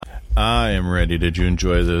I am ready. Did you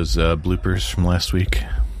enjoy those bloopers from last week?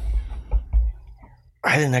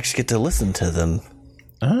 I didn't actually get to listen to them.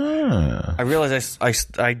 I realized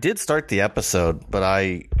I did start the episode, but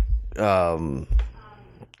I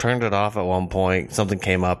turned it off at one point. Something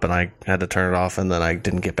came up, and I had to turn it off, and then I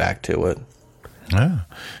didn't get back to it. I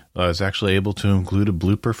was actually able to include a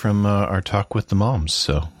blooper from our talk with the moms.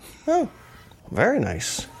 So, oh, very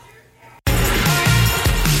nice.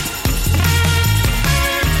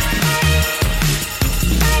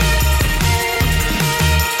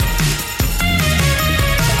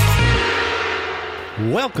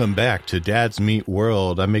 Welcome back to Dad's Meat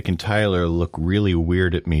World. I'm making Tyler look really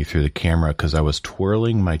weird at me through the camera because I was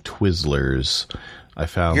twirling my Twizzlers. I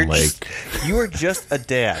found you are just a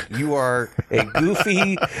dad. You are a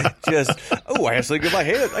goofy, I have something in my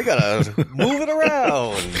hand. I gotta move it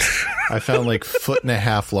around. I found like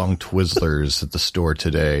 1.5 long Twizzlers at the store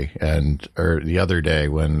today or the other day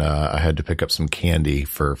when I had to pick up some candy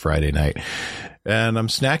for Friday night. And I'm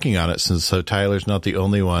snacking on it so Tyler's not the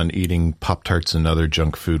only one eating Pop-Tarts and other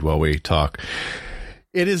junk food while we talk.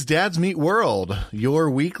 It is Dad's Meat World, your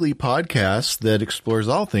weekly podcast that explores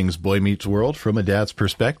all things Boy Meets World from a dad's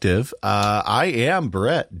perspective. I am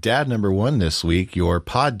Brett, dad number 1 this week, your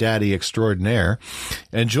pod daddy extraordinaire.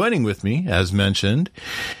 And joining with me, as mentioned,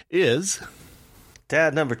 is...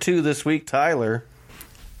 dad number 2 this week, Tyler.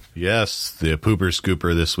 Yes, the pooper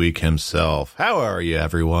scooper this week himself. How are you,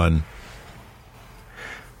 everyone?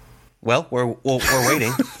 Well, we're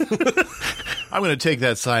waiting. I'm going to take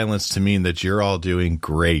that silence to mean that you're all doing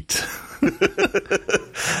great.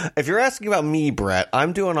 If you're asking about me, Brett,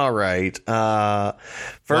 I'm doing all right.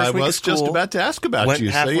 First week of school, just about to ask about you.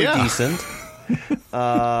 Halfway so yeah. Decent.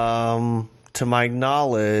 To my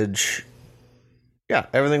knowledge, yeah,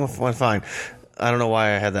 everything went fine. I don't know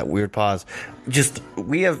why I had that weird pause.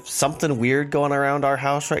 We have something weird going around our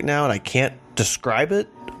house right now, and I can't describe it,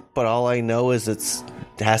 but all I know is it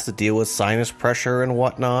has to deal with sinus pressure and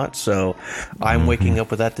whatnot. So I'm waking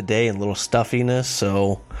up with that today and a little stuffiness.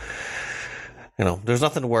 So, there's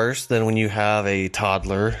nothing worse than when you have a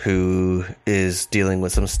toddler who is dealing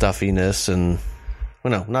with some stuffiness and,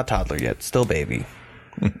 no, not toddler yet, still baby.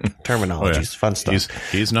 Terminologies, fun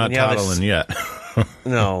stuff. He's not toddling yet.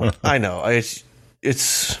 No, I know. It's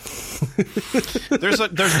there's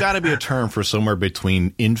got to be a term for somewhere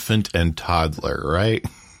between infant and toddler, right?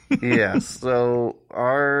 Yeah, so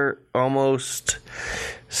our almost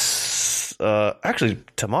actually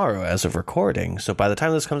tomorrow as of recording, so by the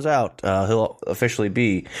time this comes out, he'll officially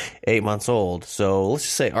be 8 months old. So let's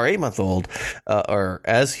just say our 8-month-old, or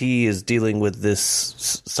as he is dealing with this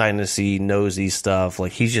sinusy, nosy stuff,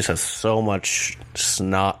 like he just has so much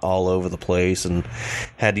snot all over the place and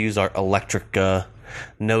had to use our electric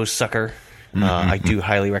nose sucker. I do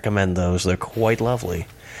highly recommend those. They're quite lovely.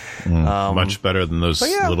 Much better than those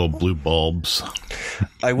little blue bulbs.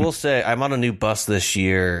 I will say I'm on a new bus this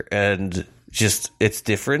year, and it's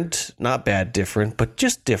different. Not bad different, but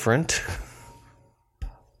just different.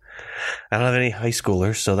 I don't have any high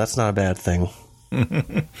schoolers, so that's not a bad thing.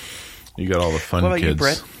 You got all the fun what about kids. You,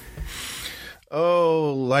 Brett?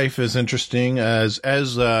 Oh, life is interesting. As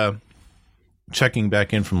checking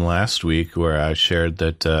back in from last week where I shared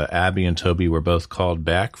that Abby and Toby were both called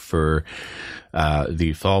back for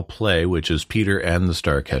the fall play, which is Peter and the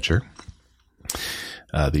Starcatcher,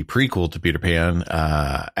 the prequel to Peter Pan.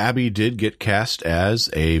 Abby did get cast as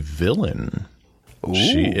a villain. Ooh.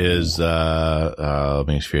 She is, let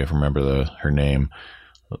me see if I remember her name,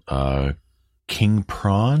 King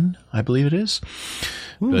Prawn, I believe it is.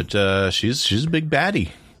 Ooh. But she's a big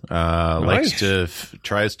baddie. Nice.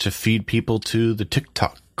 Tries to feed people to the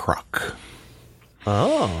TikTok croc.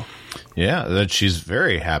 Oh. Yeah, that she's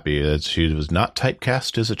very happy that she was not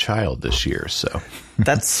typecast as a child this year. So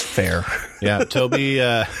that's fair. Yeah,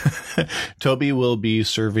 Toby will be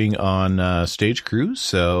serving on Stage Crew.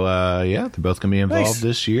 So they're both gonna be involved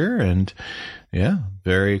this year, and yeah,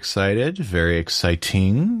 very excited, very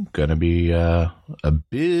exciting. Gonna be a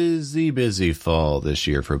busy fall this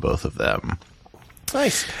year for both of them.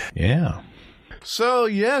 Nice. Yeah. So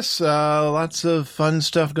yes, lots of fun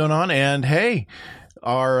stuff going on, and hey,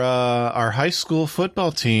 our high school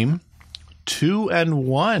football team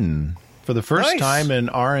 2-1 for the first time in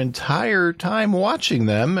our entire time watching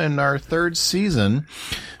them in our 3rd season.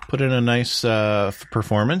 Put in a nice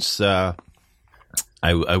performance. I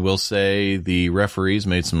will say the referees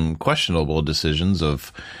made some questionable decisions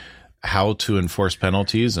of how to enforce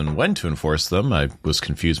penalties and when to enforce them. I was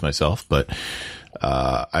confused myself, but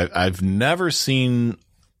I've never seen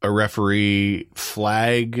a referee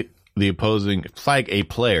flag a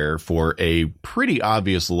player for a pretty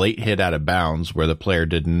obvious late hit out of bounds where the player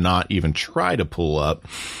did not even try to pull up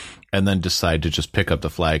and then decide to just pick up the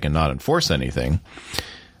flag and not enforce anything.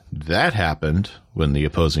 That happened when the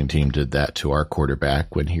opposing team did that to our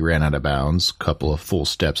quarterback when he ran out of bounds, a couple of full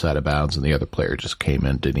steps out of bounds, and the other player just came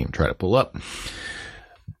in, didn't even try to pull up.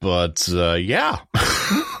 But, yeah.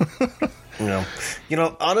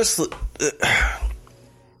 Honestly,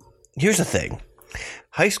 here's the thing.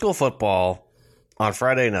 High school football on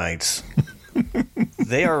Friday nights,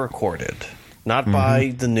 they are recorded. Not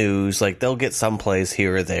by the news. Like, they'll get some plays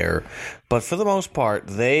here or there. But for the most part,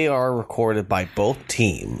 they are recorded by both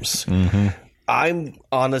teams. Mm-hmm. I'm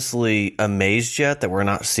honestly amazed yet that we're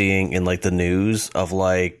not seeing in, like, the news of,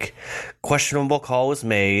 like, questionable call was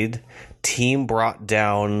made, team brought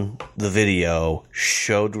down the video,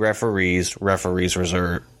 showed referees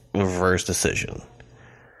reverse decision.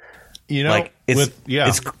 You know, like,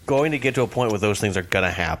 it's going to get to a point where those things are going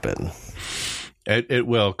to happen. It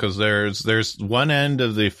will, because there's one end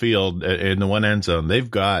of the field in the one end zone. They've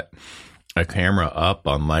got a camera up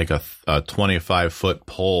on like a 25-foot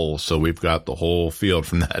pole, so we've got the whole field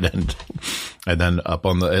from that end. And then up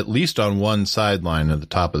on at least on one sideline at the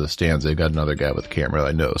top of the stands, they've got another guy with a camera,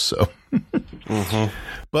 I know. So,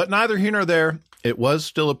 But neither here nor there. It was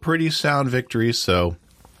still a pretty sound victory. So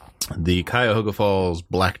the Cuyahoga Falls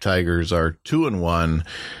Black Tigers are 2-1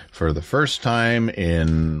 for the first time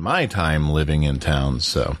in my time living in town.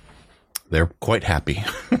 So they're quite happy.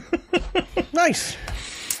 Nice.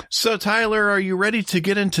 So, Tyler, are you ready to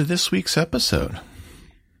get into this week's episode?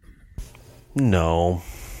 No.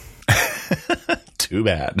 Too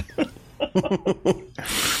bad.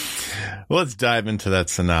 Let's dive into that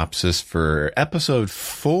synopsis for episode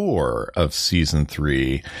 4 of season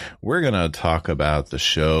 3. We're going to talk about the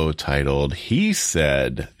show titled He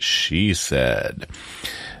Said, She Said.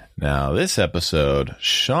 Now, this episode,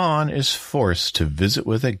 Sean is forced to visit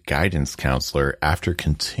with a guidance counselor after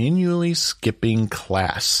continually skipping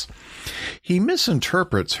class. He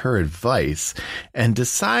misinterprets her advice and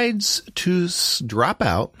decides to drop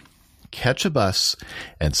out, catch a bus,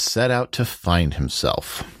 and set out to find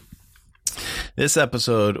himself. This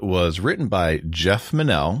episode was written by Jeff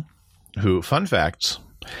Minnell, who, fun facts,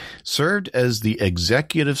 served as the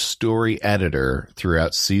executive story editor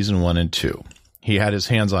throughout season 1 and 2. He had his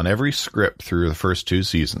hands on every script through the first 2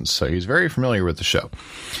 seasons, so he's very familiar with the show.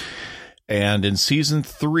 And in season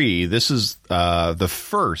 3, this is the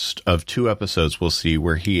first of 2 episodes we'll see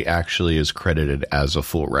where he actually is credited as a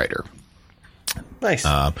full writer. Nice.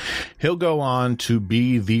 He'll go on to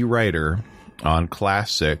be the writer on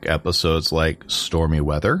classic episodes like Stormy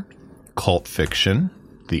Weather, Cult Fiction,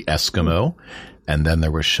 The Eskimo, and Then There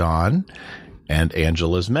Was Sean, and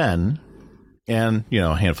Angela's Men, and,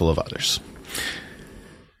 a handful of others.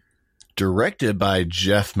 Directed by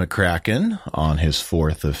Jeff McCracken on his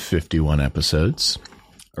 4th of 51 episodes.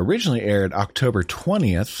 Originally aired October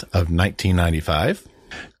 20th of 1995.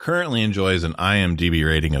 Currently enjoys an IMDb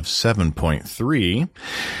rating of 7.3.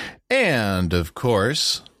 And, of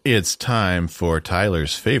course, it's time for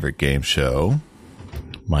Tyler's favorite game show.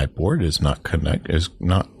 My board is not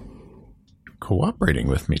cooperating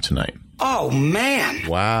with me tonight. Oh, man.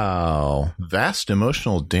 Wow. Vast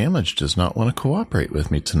Emotional Damage does not want to cooperate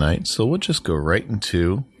with me tonight, so we'll just go right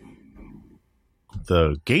into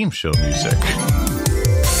the game show music.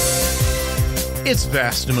 It's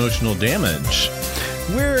Vast Emotional Damage,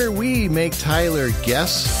 where we make Tyler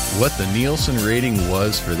guess what the Nielsen rating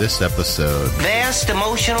was for this episode. Vast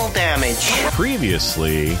Emotional Damage.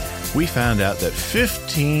 Previously, we found out that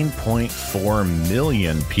 15.4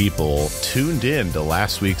 million people tuned in to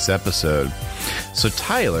last week's episode. So,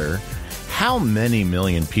 Tyler, how many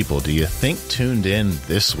million people do you think tuned in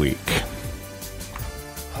this week?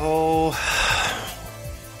 Oh,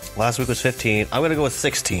 last week was 15. I'm going to go with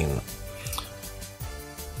 16.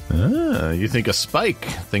 You think a spike?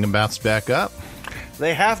 Think it bounced back up?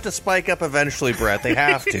 They have to spike up eventually, Brett. They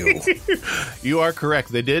have to. You are correct.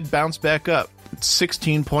 They did bounce back up.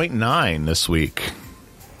 16.9 this week.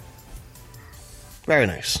 Very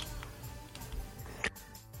nice.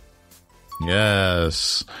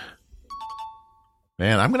 Yes.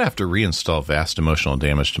 Man, I'm going to have to reinstall Vast Emotional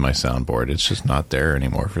Damage to my soundboard. It's just not there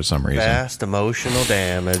anymore for some reason. Vast Emotional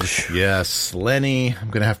Damage. Yes, Lenny, I'm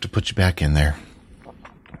going to have to put you back in there.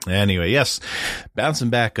 Anyway, yes, bouncing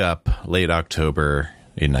back up late October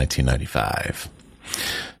in 1995.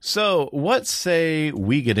 So, what say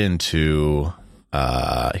we get into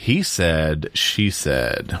He Said, She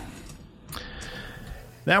Said.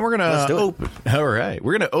 Now we're going to open. All right.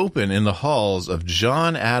 We're going to open in the halls of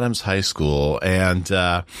John Adams High School. And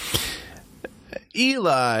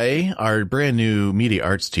Eli, our brand new media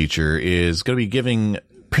arts teacher, is going to be giving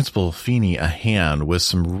Principal Feeney a hand with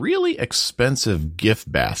some really expensive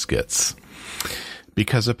gift baskets.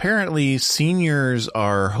 Because apparently seniors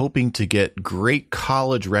are hoping to get great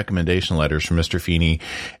college recommendation letters from Mr. Feeney,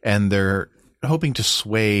 and they're hoping to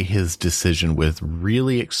sway his decision with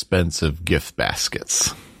really expensive gift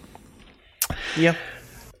baskets. Yeah.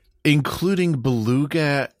 Including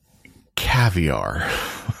beluga caviar.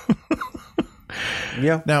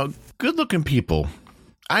 Yeah. Now, good-looking people,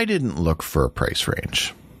 I didn't look for a price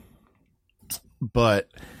range. But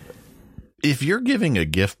if you're giving a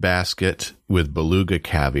gift basket with beluga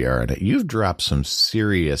caviar in it, you've dropped some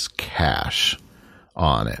serious cash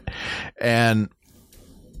on it. And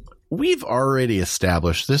we've already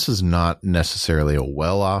established this is not necessarily a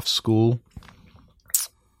well-off school.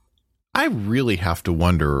 I really have to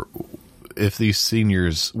wonder if these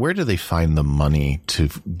seniors, where do they find the money to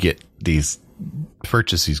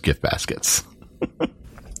purchase these gift baskets?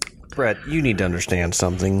 Brett, you need to understand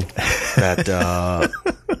something that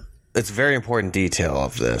it's a very important detail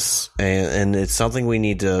of this, and it's something we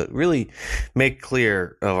need to really make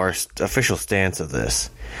clear of our official stance of this,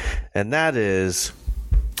 and that is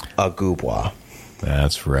a goobois.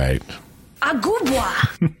 That's right. A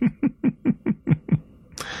goobois.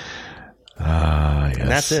 Yes. And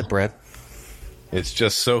that's it, Brett. It's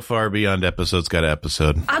just so far beyond episode's got an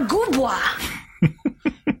episode. A goobois.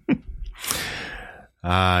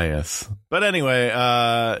 Yes. But anyway,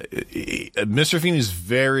 Mr. Feeney's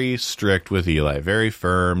very strict with Eli, very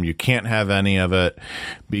firm. You can't have any of it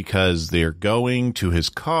because they're going to his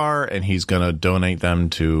car and he's going to donate them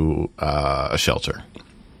to a shelter.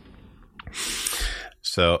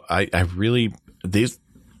 So I really,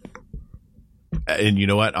 and you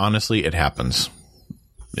know what? Honestly, it happens.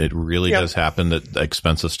 It really does happen that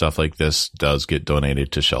expensive stuff like this does get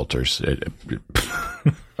donated to shelters.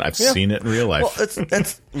 I've seen it in real life. Well,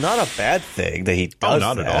 it's not a bad thing that he does. Oh,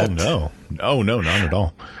 not at all. No. Oh, no, not at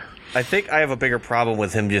all. I think I have a bigger problem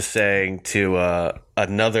with him just saying to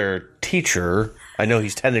another teacher, I know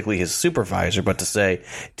he's technically his supervisor, but to say,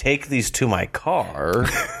 take these to my car.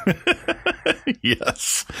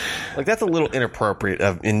 Yes. Like, that's a little inappropriate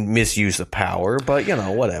in misuse of power, but,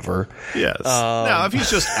 whatever. Yes. Now, if he's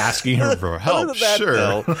just asking her for help, Other than that, sure.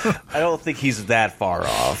 though, I don't think he's that far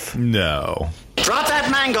off. No. Drop that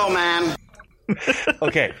mango, man.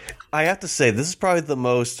 Okay, I have to say, this is probably the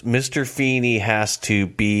most Mr. Feeney has to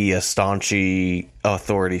be a staunchy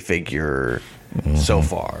authority figure so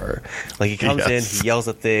far. Like, he comes in, he yells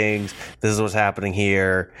at things, this is what's happening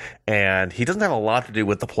here, and he doesn't have a lot to do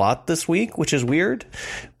with the plot this week, which is weird,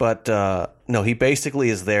 but no, he basically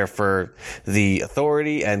is there for the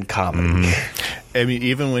authority and comedy. I mean,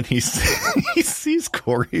 even when he sees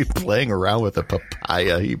Corey playing around with a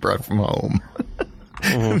papaya he brought from home.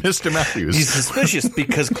 Mr. Matthews. He's suspicious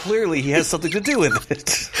because clearly he has something to do with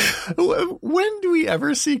it. When do we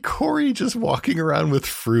ever see Corey just walking around with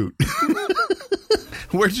fruit?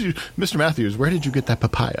 Mr. Matthews, where did you get that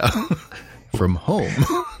papaya? From home.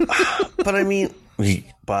 But I mean,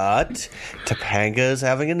 Topanga is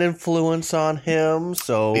having an influence on him,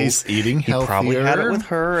 so he's eating healthier. He probably had it with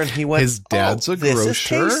her, and he went, his dad's a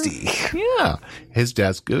grocer. This is tasty. Yeah. His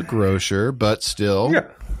dad's a grocer, but still. Yeah.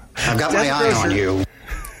 I've got my eye on you.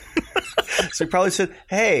 So he probably said,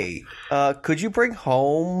 hey, could you bring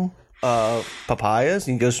home papayas?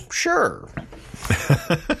 And he goes, sure.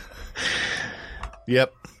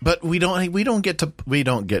 Yep. But we don't get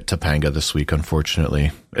Topanga this week,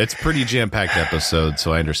 unfortunately. It's a pretty jam-packed episode,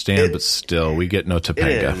 so I understand, but still, we get no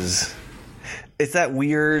Topanga. It is. It's that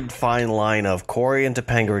weird fine line of Corey and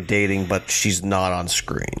Topanga are dating, but she's not on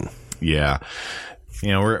screen. Yeah.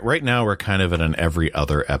 Right now we're kind of in an every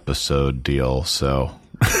other episode deal, so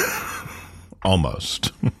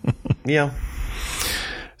almost. Yeah.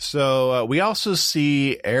 So we also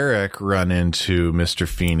see Eric run into Mr.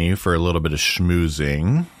 Feeney for a little bit of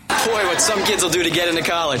schmoozing. Boy, what some kids will do to get into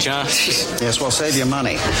college, huh? Yes, well, save your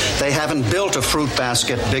money. They haven't built a fruit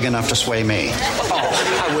basket big enough to sway me.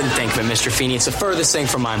 Oh, I wouldn't think of it, Mr. Feeney. It's the furthest thing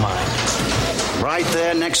from my mind. Right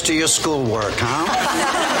there next to your schoolwork,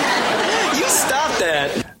 huh? You stop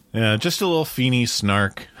that. Yeah, just a little Feeney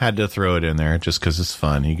snark. Had to throw it in there just because it's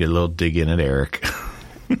fun. You get a little dig in at Eric.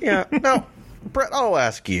 Yeah. Now, Brett, I'll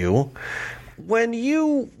ask you, when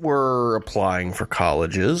you were applying for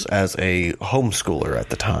colleges as a homeschooler at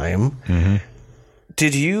the time,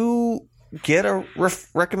 did you get a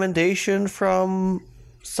recommendation from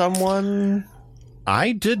someone?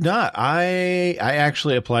 I did not. I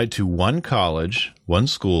actually applied to one college, one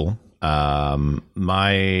school.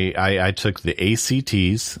 I took the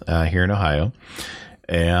ACTs here in Ohio,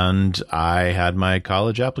 And I had my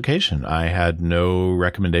college application. I had no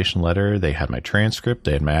recommendation letter. They had my transcript.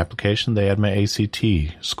 They had my application. They had my ACT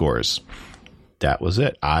scores. That was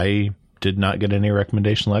it. I did not get any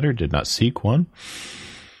recommendation letter, did not seek one.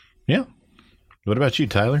 Yeah. What about you,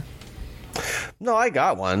 Tyler? No, I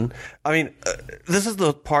got one. I mean, this is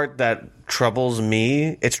the part that troubles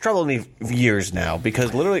me. It's troubled me years now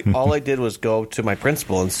because literally all I did was go to my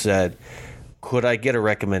principal and said, could I get a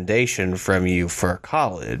recommendation from you for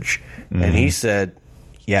college? Mm-hmm. And he said,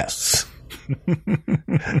 yes.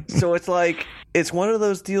 So it's like, it's one of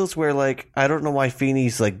those deals where, like, I don't know why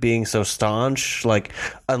Feeney's, like, being so staunch. Like,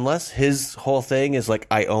 unless his whole thing is, like,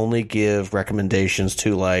 I only give recommendations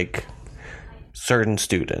to, like, certain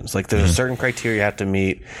students. Like, there's a certain criteria you have to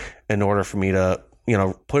meet in order for me to, you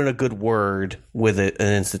know, put in a good word with an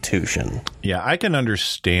institution. Yeah, I can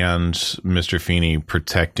understand Mr. Feeney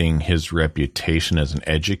protecting his reputation as an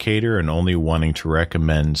educator and only wanting to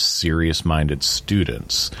recommend serious-minded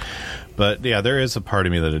students. But, yeah, there is a part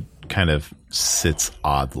of me that it kind of sits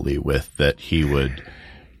oddly with that he would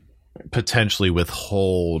potentially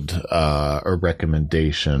withhold a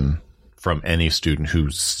recommendation from any student who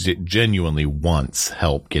genuinely wants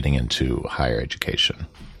help getting into higher education.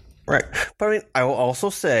 Right. But I mean, I will also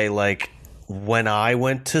say, like, when I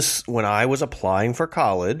was applying for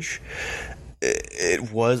college,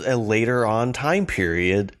 it was a later on time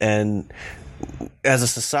period, and as a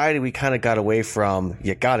society, we kind of got away from,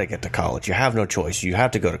 you got to get to college. You have no choice. You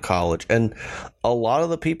have to go to college. And a lot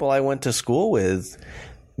of the people I went to school with,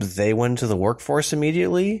 they went into the workforce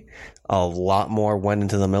immediately. A lot more went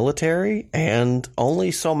into the military, and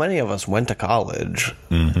only so many of us went to college,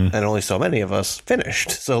 and only so many of us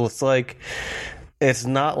finished. So it's like, it's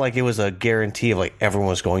not like it was a guarantee of like everyone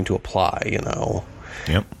was going to apply, you know?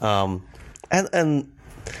 Yep. And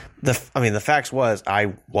the facts was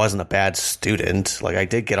I wasn't a bad student. Like, I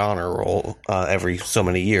did get honor roll every so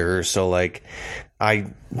many years. So like, I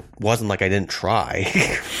wasn't like I didn't try.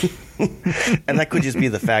 And that could just be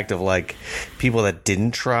the fact of like people that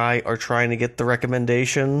didn't try are trying to get the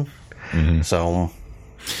recommendation. So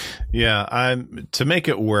yeah, to make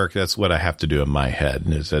it work, that's what I have to do in my head,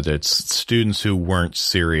 is that it's students who weren't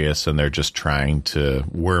serious and they're just trying to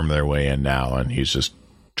worm their way in now, and he's just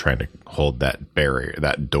trying to hold that barrier,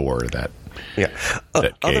 that door, that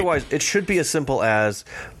that otherwise it should be as simple as,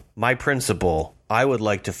 my principal, I would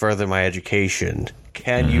like to further my education.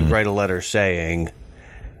 Can you write a letter saying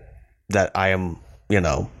that I am, you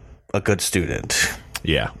know, a good student?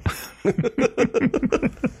 Yeah.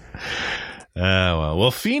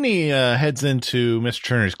 Well, Feeney heads into Mr.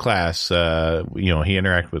 Turner's class. He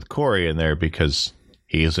interacted with Corey in there because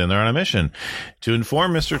he is in there on a mission to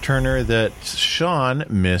inform Mr. Turner that Sean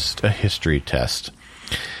missed a history test.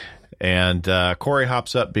 And Corey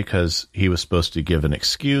hops up because he was supposed to give an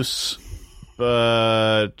excuse,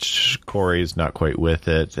 but Corey's not quite with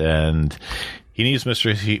it, and he needs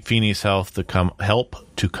Mr. Feeney's help to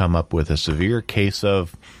come up with a severe case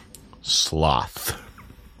of sloth.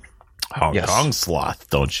 Hong Kong sloth,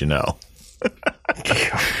 don't you know?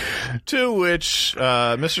 To which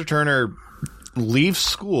Mr. Turner leaves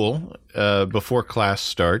school before class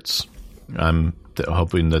starts. I'm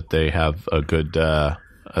hoping that they have a good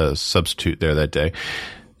substitute there that day.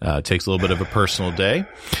 Takes a little bit of a personal day.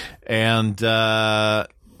 And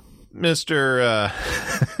Mr.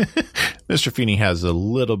 Feeney has a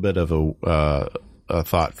little bit of a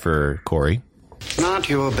thought for Corey. Not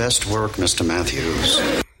your best work, Mr. Matthews.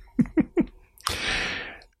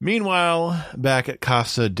 Meanwhile, back at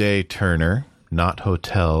Casa de Turner, not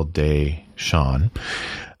Hotel de Sean,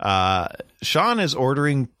 Sean is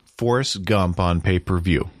ordering Forrest Gump on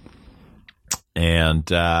pay-per-view. And,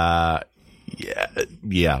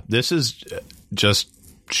 this is just,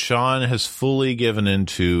 Sean has fully given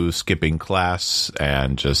into skipping class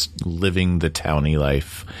and just living the townie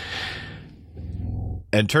life.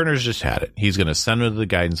 And Turner's just had it. He's going to send him to the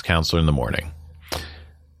guidance counselor in the morning.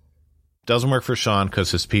 Doesn't work for Sean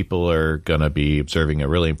because his people are going to be observing a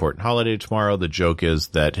really important holiday tomorrow. The joke is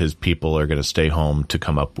that his people are going to stay home to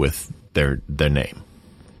come up with their name.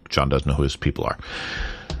 Sean doesn't know who his people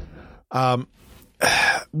are.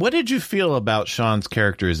 What did you feel about Sean's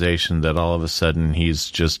characterization that all of a sudden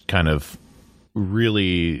he's just kind of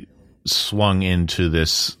really swung into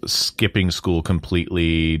this skipping school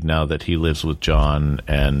completely now that he lives with John,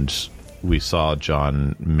 and we saw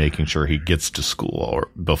John making sure he gets to school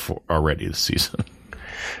already this season?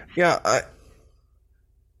 Yeah,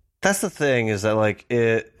 that's the thing, is that like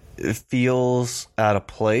it feels out of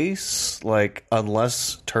place. Like,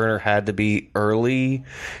 unless Turner had to be early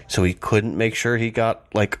so he couldn't make sure he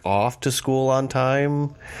got like off to school on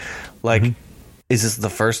time, like is this the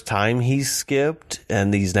first time he's skipped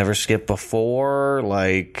and he's never skipped before?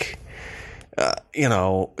 Like,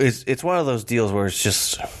 it's one of those deals where it's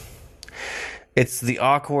just, it's the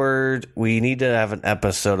awkward, we need to have an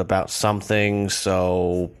episode about something,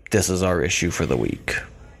 so this is our issue for the week.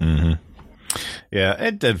 Mm-hmm. Yeah,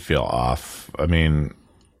 it did feel off. I mean,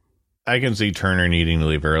 I can see Turner needing to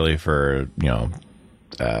leave early for,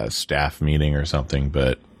 a staff meeting or something,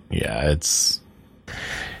 but yeah,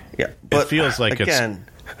 but it feels like again,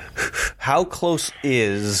 how close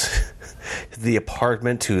is the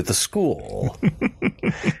apartment to the school?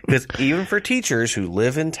 Because even for teachers who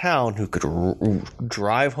live in town who could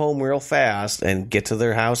drive home real fast and get to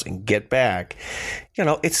their house and get back,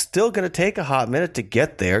 it's still going to take a hot minute to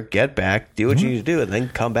get there, get back, do what you need to do, and then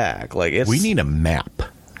come back. Like, we need a map.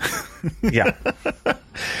 Yeah.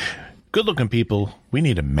 Good looking people, we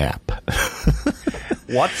need a map.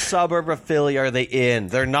 What suburb of Philly are they in?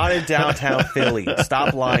 They're not in downtown Philly.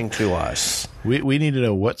 Stop lying to us. We need to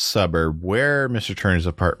know what suburb, where Mr. Turner's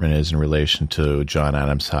apartment is in relation to John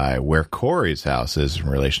Adams High, where Corey's house is in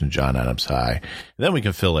relation to John Adams High. And then we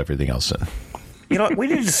can fill everything else in. You know what? We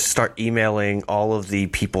need to start emailing all of the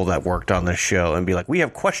people that worked on this show and be like, we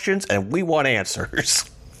have questions and we want answers.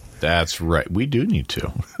 That's right. We do need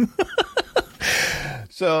to.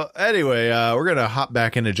 So anyway, we're going to hop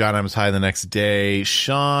back into John Adams High the next day.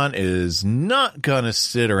 Sean is not going to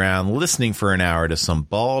sit around listening for an hour to some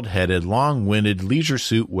bald-headed, long-winded, leisure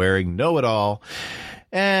suit-wearing know-it-all.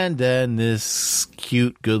 And then this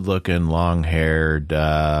cute, good-looking, long-haired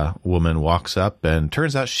woman walks up, and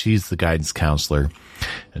turns out she's the guidance counselor,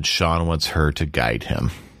 and Sean wants her to guide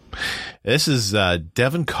him. This is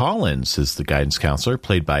Devin Collins is the guidance counselor,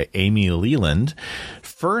 played by Amy Leland.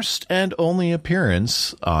 First and only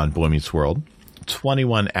appearance on Boy Meets World.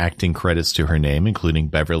 21 acting credits to her name, including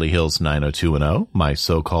Beverly Hills 90210, My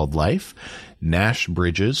So-Called Life, Nash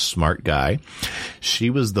Bridges, Smart Guy.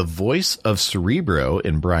 She was the voice of Cerebro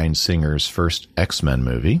in Bryan Singer's first X-Men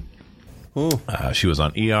movie. She was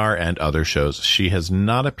on ER and other shows. She has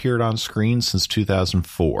not appeared on screen since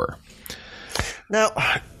 2004. Now,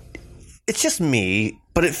 it's just me,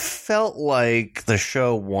 but it felt like the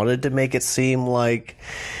show wanted to make it seem like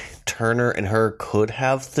Turner and her could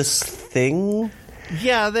have this thing.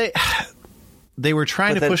 Yeah, they were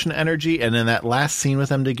trying to push an energy, and in that last scene with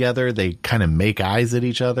them together, they kind of make eyes at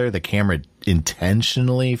each other. The camera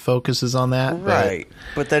intentionally focuses on that. Right.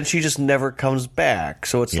 But then she just never comes back.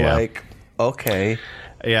 So it's like, okay.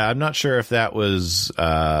 Yeah, I'm not sure if that was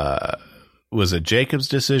a Jacob's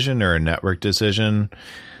decision or a network decision.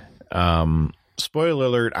 Spoiler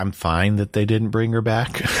alert, I'm fine that they didn't bring her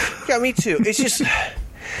back. Yeah, me too.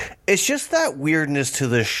 It's just that weirdness to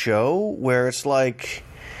the show where it's like,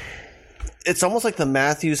 it's almost like the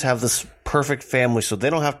Matthews have this perfect family, so they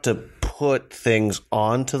don't have to put things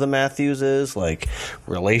onto the Matthewses, like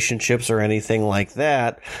relationships or anything like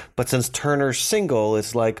that. But since Turner's single,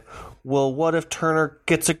 it's like, well, what if Turner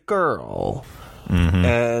gets a girl? Mm-hmm.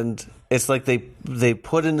 And it's like they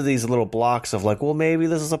put into these little blocks of like, well, maybe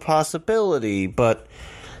this is a possibility, but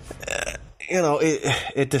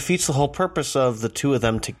it defeats the whole purpose of the two of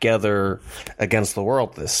them together against the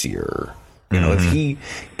world this year. If he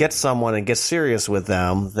gets someone and gets serious with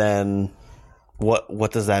them, then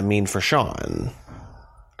what does that mean for Sean?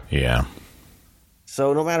 Yeah.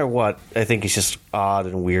 So no matter what, I think it's just odd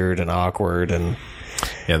and weird and awkward. And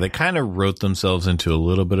yeah, they kind of wrote themselves into a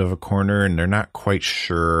little bit of a corner, and they're not quite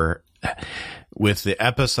sure. With the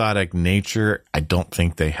episodic nature, I don't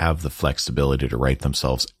think they have the flexibility to write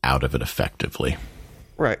themselves out of it effectively.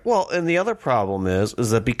 Right. Well, and the other problem is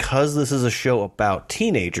that because this is a show about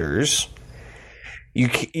teenagers,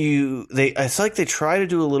 it's like they try to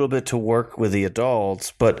do a little bit to work with the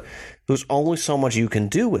adults, but there's only so much you can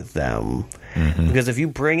do with them. Mm-hmm. Because if you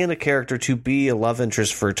bring in a character to be a love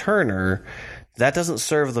interest for Turner, that doesn't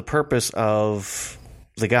serve the purpose of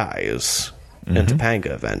the guys. Mm-hmm. And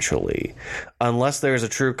Topanga eventually, unless there's a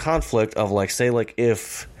true conflict of like, say, like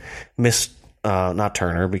if not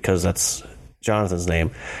Turner, because that's Jonathan's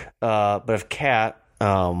name, but if Kat,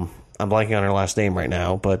 I'm blanking on her last name right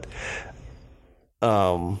now, but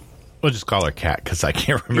we'll just call her Kat because I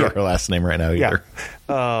can't remember her last name right now either.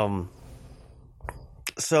 Yeah.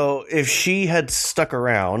 So if she had stuck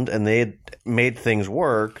around and they had made things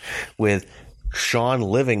work with Sean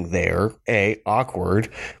living there, A, awkward,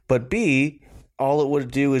 but B, all it would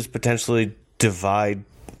do is potentially divide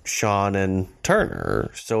Sean and Turner.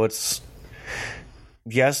 So it's,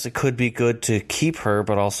 yes, it could be good to keep her,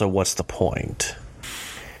 but also what's the point?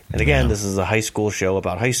 And again, this is a high school show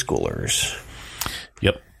about high schoolers.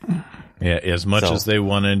 Yep. Yeah, as much as they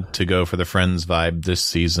wanted to go for the Friends vibe this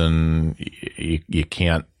season, you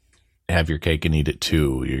can't have your cake and eat it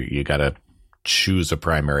too. You got to choose a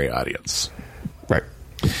primary audience. Right.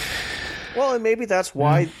 Well, and maybe that's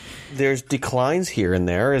why there's declines here and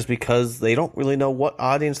there, is because they don't really know what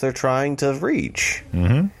audience they're trying to reach.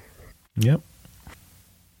 Mm-hmm. Yep.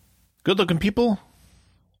 Good looking people.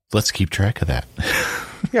 Let's keep track of that.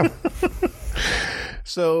 Yeah.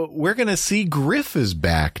 So we're going to see Griff is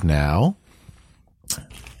back now.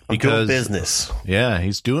 Because doing business. Yeah,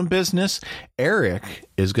 he's doing business. Eric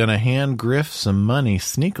is going to hand Griff some money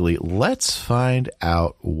sneakily. Let's find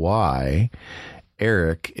out why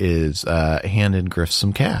Eric is handing Griff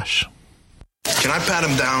some cash. Can I pat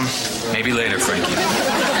him down? Maybe later, Frankie.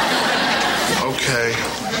 Okay.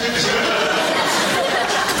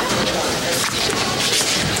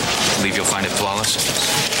 Believe you'll find it flawless?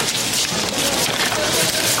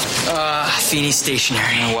 Feeney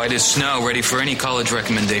Stationery. White as snow, ready for any college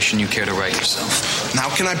recommendation you care to write yourself.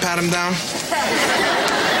 Now can I pat him down?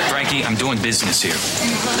 Frankie, I'm doing business here.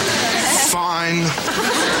 Fine.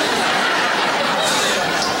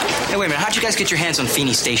 Hey, wait a minute. How'd you guys get your hands on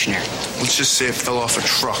Feeney Stationery? Let's just say it fell off a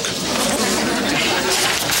truck.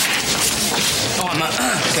 Oh, I'm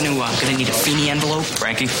gonna need a Feeney envelope.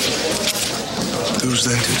 Frankie?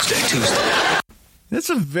 Tuesday. That's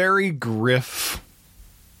a very Griff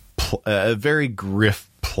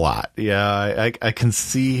plot. Yeah, I can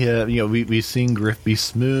see, we've seen Griff be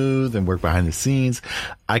smooth and work behind the scenes.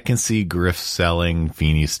 I can see Griff selling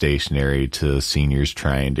Feeney Stationery to seniors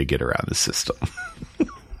trying to get around the system.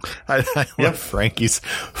 I love Frankie's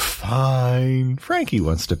fine. Frankie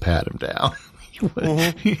wants to pat him down.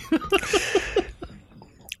 Mm-hmm.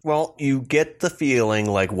 Well, you get the feeling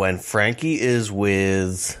like when Frankie is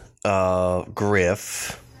with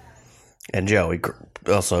Griff and Joey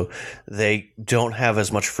also, they don't have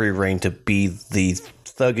as much free reign to be the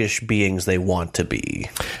thuggish beings they want to be.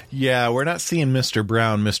 Yeah, we're not seeing Mr.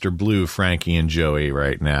 Brown, Mr. Blue, Frankie, and Joey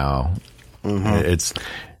right now. Mm-hmm.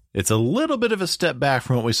 It's a little bit of a step back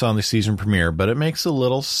from what we saw in the season premiere, but it makes a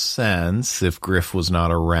little sense if Griff was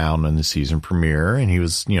not around in the season premiere and he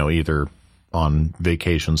was, either on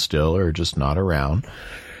vacation still or just not around.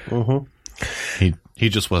 Mm-hmm. He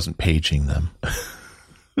just wasn't paging them.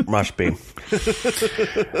 Must be.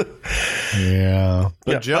 Yeah.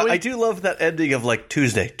 But Joey, I do love that ending of like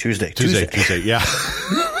Tuesday. Yeah.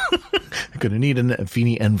 I'm going to need a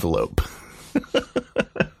Feeney envelope.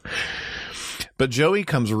 But Joey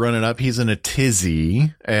comes running up. He's in a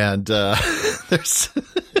tizzy. And there's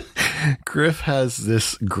Griff has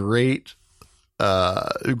this great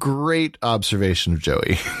observation of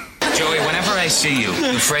Joey. Joey, whenever I see you,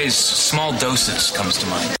 the phrase small doses comes to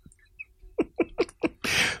mind.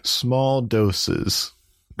 Small doses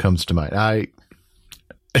comes to mind.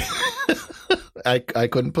 I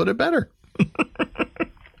couldn't put it better.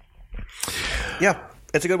 Yeah,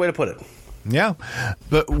 it's a good way to put it. Yeah,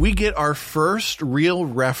 but we get our first real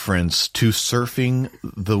reference to surfing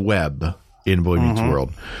the web in Boy Meets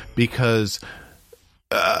World because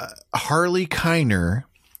Harley Kiner,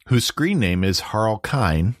 whose screen name is Harl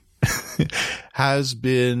Kine, has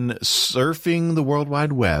been surfing the World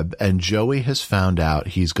Wide Web, and Joey has found out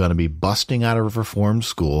he's going to be busting out of reform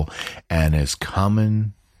school and is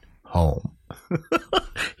coming home.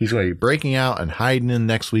 He's going to be breaking out and hiding in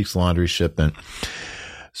next week's laundry shipment.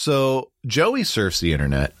 So Joey surfs the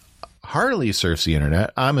internet. Harley surfs the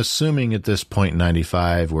internet. I'm assuming at this point in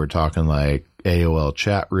 95, we're talking like AOL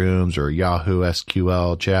chat rooms or Yahoo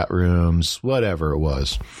SQL chat rooms, whatever it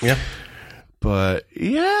was. Yeah. But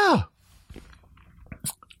yeah,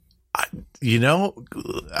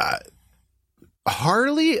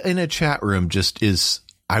 Harley in a chat room just is,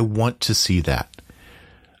 I want to see that.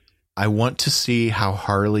 I want to see how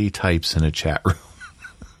Harley types in a chat room.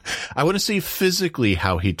 I want to see physically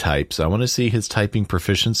how he types. I want to see his typing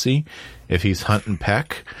proficiency, if he's hunt and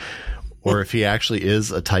peck, or if he actually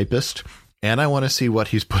is a typist. And I want to see what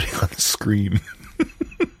he's putting on the screen.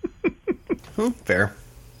 Fair.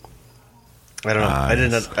 I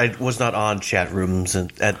don't know. I was not on chat rooms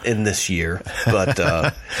in this year, but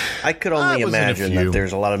I could only imagine that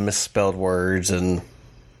there's a lot of misspelled words and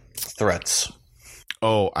threats.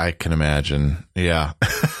 Oh, I can imagine. Yeah.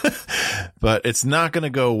 But it's not going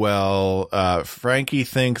to go well. Frankie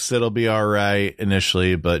thinks it'll be all right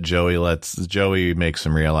initially, but Joey makes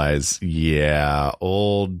him realize, yeah,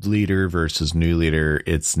 old leader versus new leader,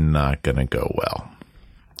 it's not going to go well.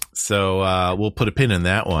 So we'll put a pin in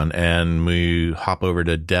that one, and we hop over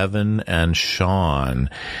to Devin and Sean.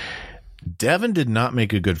 Devin did not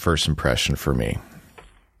make a good first impression for me.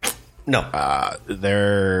 No.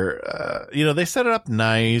 They're, they set it up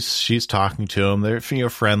nice. She's talking to him. They're,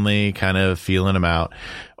 friendly, kind of feeling him out.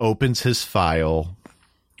 Opens his file.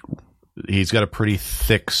 He's got a pretty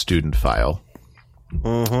thick student file.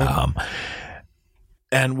 Mm-hmm.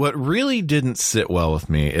 And what really didn't sit well with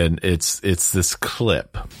me, and it's this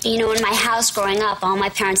clip. In my house growing up, all my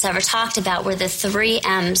parents ever talked about were the 3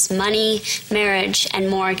 M's: money, marriage, and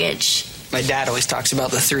mortgage. My dad always talks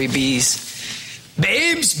about the 3 B's.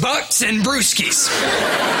 Babes, butts, and brewskis.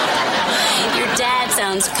 Your dad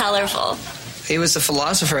sounds colorful. He was the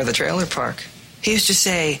philosopher of the trailer park. He used to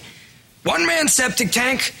say, one man's septic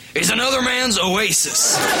tank is another man's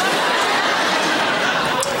oasis.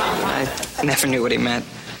 I never knew what he meant.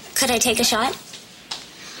 Could I take a shot?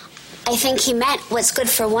 I think he meant what's good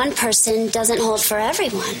for one person doesn't hold for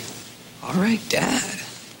everyone. All right, Dad.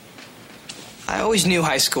 I always knew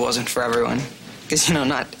high school wasn't for everyone. Because,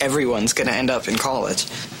 not everyone's going to end up in college.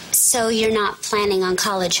 So you're not planning on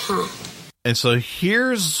college, huh? And so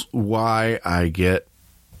here's why I get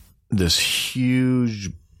this huge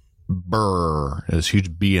burr, this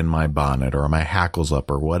huge bee in my bonnet, or my hackles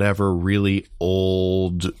up, or whatever really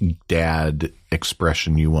old dad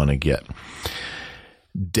expression you want to get.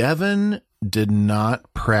 Devin did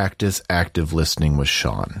not practice active listening with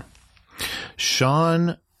Sean.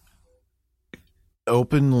 Sean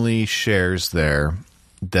openly shares there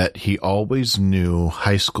that he always knew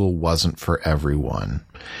high school wasn't for everyone.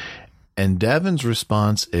 And Devin's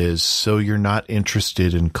response is, so you're not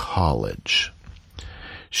interested in college?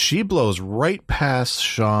 She blows right past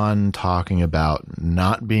Sean talking about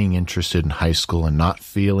not being interested in high school and not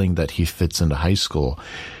feeling that he fits into high school.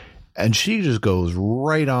 And she just goes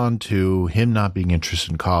right on to him not being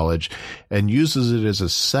interested in college and uses it as a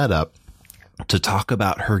setup to talk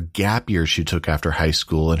about her gap year she took after high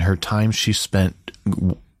school and her time she spent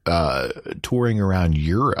touring around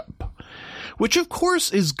Europe. Which, of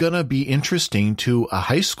course, is going to be interesting to a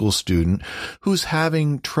high school student who's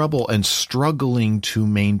having trouble and struggling to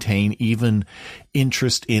maintain even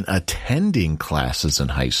interest in attending classes in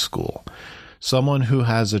high school. Someone who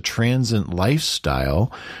has a transient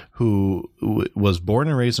lifestyle, who was born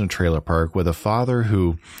and raised in a trailer park with a father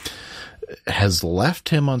who has left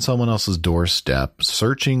him on someone else's doorstep,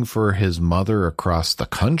 searching for his mother across the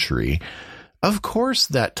country. Of course,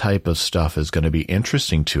 that type of stuff is going to be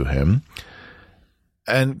interesting to him.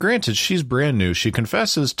 And granted, she's brand new. She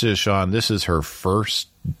confesses to Sean this is her first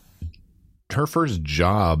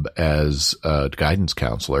job as a guidance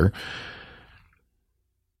counselor.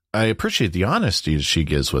 I appreciate the honesty she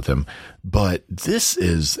gives with him, but this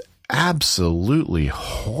is absolutely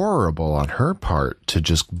horrible on her part to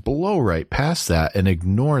just blow right past that and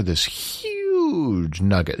ignore this huge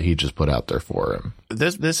nugget he just put out there for him.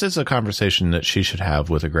 This is a conversation that she should have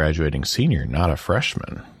with a graduating senior, not a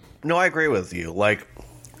freshman. No, I agree with you. Like,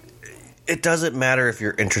 it doesn't matter if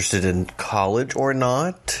you're interested in college or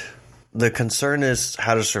not. The concern is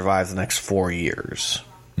how to survive the next 4 years.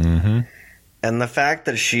 Mm-hmm. And the fact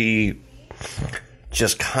that she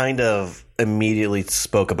just kind of immediately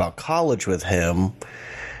spoke about college with him,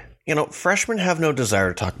 freshmen have no desire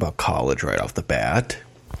to talk about college right off the bat.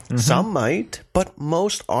 Mm-hmm. Some might, but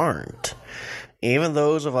most aren't. Even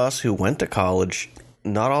those of us who went to college,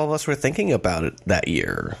 not all of us were thinking about it that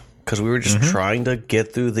year because we were just trying to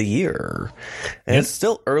get through the year. And it's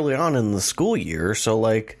still early on in the school year, so,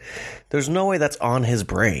 there's no way that's on his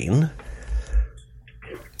brain.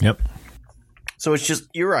 Yep. So it's just,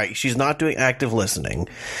 you're right, she's not doing active listening.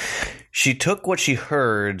 She took what she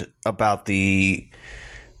heard about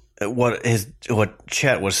what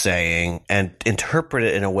Chet was saying and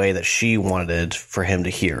interpreted it in a way that she wanted for him to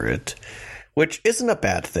hear it, which isn't a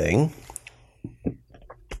bad thing.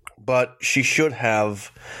 But she should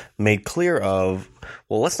have made clear of,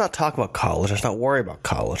 well, let's not talk about college. Let's not worry about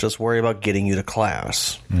college. Let's worry about getting you to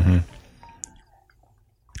class. Mm-hmm.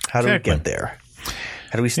 How do we get there?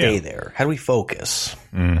 How do we stay there? How do we focus?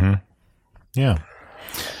 Mm-hmm. Yeah.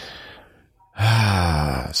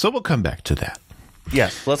 So we'll come back to that.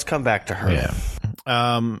 Yes, let's come back to her. Yeah.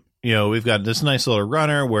 We've got this nice little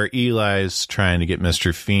runner where Eli's trying to get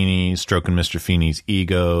Mr. Feeney, stroking Mr. Feeney's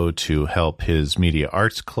ego to help his media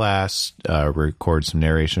arts class record some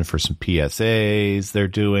narration for some PSAs they're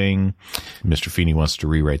doing. Mr. Feeney wants to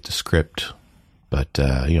rewrite the script, but,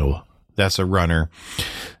 that's a runner.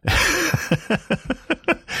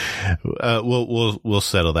 We'll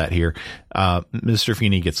settle that here. Mr.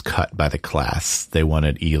 Feeney gets cut by the class. They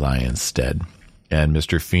wanted Eli instead. And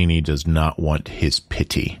Mr. Feeney does not want his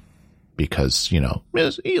pity because,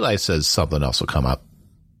 Eli says something else will come up.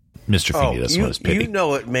 Mr. Feeney doesn't want his pity.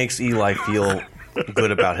 It makes Eli feel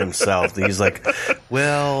good about himself. He's like,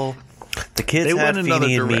 well, The kids They had went another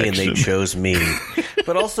Feeny and me, and they direction. chose me.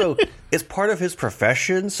 But also, it's part of his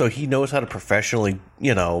profession, so he knows how to professionally,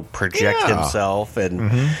 project himself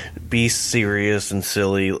and be serious and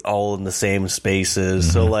silly all in the same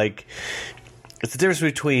spaces. So, it's the difference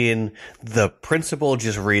between the principal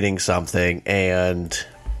just reading something and,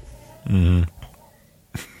 a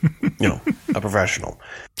professional.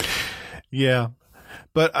 Yeah.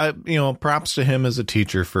 But, props to him as a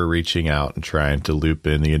teacher for reaching out and trying to loop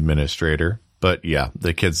in the administrator. But, yeah,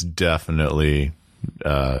 the kids definitely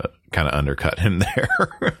kind of undercut him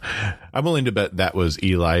there. I'm willing to bet that was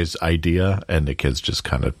Eli's idea, and the kids just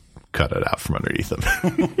kind of cut it out from underneath him.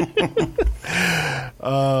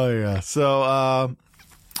 Oh, yeah. So,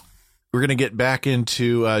 we're going to get back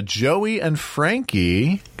into Joey and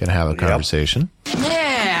Frankie. Going to have a conversation.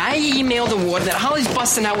 Yeah, I emailed the ward that Holly's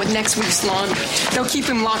busting out with next week's lawn. They'll keep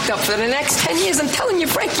him locked up for the next 10 years. I'm telling you,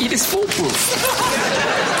 Frankie, it is foolproof.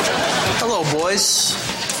 Hello, boys.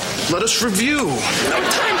 Let us review. No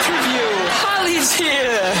time to review. Holly's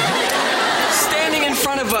here. Standing in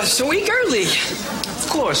front of us a week early. Of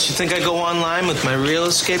course. You think I go online with my real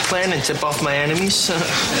escape plan and tip off my enemies?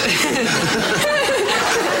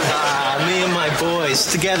 Me and my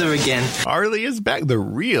boys together again. Harley is back. The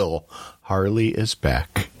real Harley is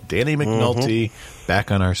back. Danny McNulty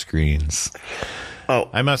back on our screens. Oh,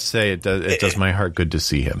 I must say it does my heart good to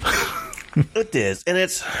see him. It is, and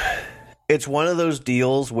it's one of those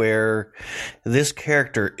deals where this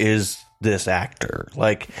character is this actor.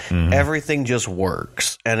 Everything just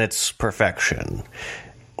works, and it's perfection.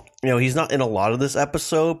 He's not in a lot of this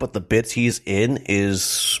episode, but the bits he's in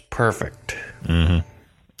is perfect. Mm-hmm.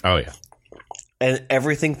 Oh, yeah. And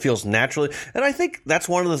everything feels naturally. And I think that's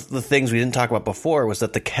one of the things we didn't talk about before was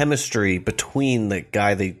that the chemistry between the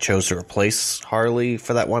guy they chose to replace Harley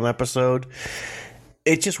for that one episode,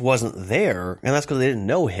 it just wasn't there. And that's because they didn't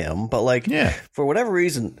know him. But, for whatever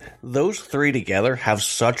reason, those three together have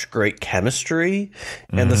such great chemistry.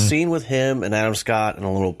 And the scene with him and Adam Scott in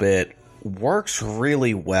a little bit works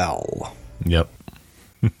really well. Yep.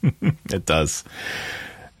 It does.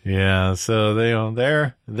 Yeah, so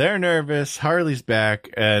they're nervous. Harley's back,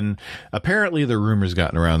 and apparently the rumor's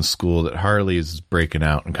gotten around school that Harley's breaking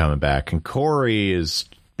out and coming back, and Corey is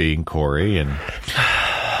being Corey and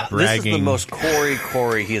bragging. This is the most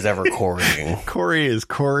Corey he has ever Coreying. Corey is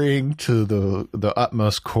Coreying to the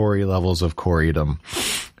utmost Corey levels of Corydom.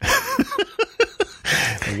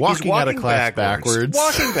 Walking out of class backwards.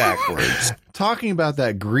 Walking backwards. Talking about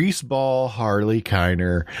that greaseball Harley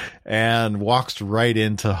Kiner, and walks right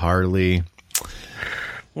into Harley.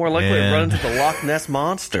 More likely to run into the Loch Ness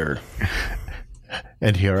Monster.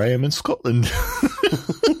 And here I am in Scotland.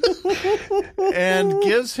 And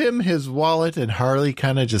gives him his wallet, and Harley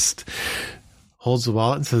kind of just holds the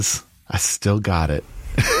wallet and says, I still got it.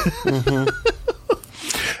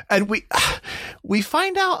 And we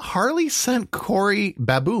find out Harley sent Corey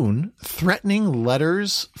Baboon threatening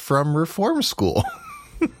letters from reform school.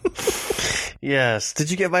 Yes.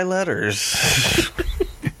 Did you get my letters?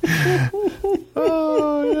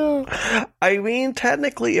 Oh, yeah. I mean,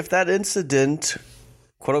 technically, if that incident,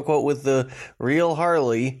 quote unquote, with the real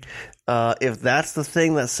Harley, if that's the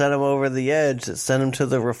thing that sent him over the edge, that sent him to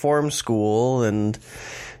the reform school, and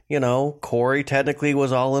Corey technically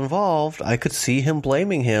was all involved, I could see him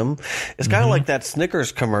blaming him. It's kind of like that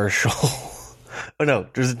Snickers commercial. Oh, no,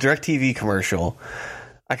 there's a DirecTV commercial.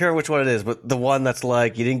 I can't remember which one it is, but the one that's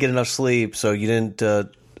like, you didn't get enough sleep, so you didn't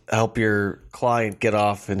help your client get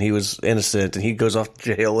off, and he was innocent, and he goes off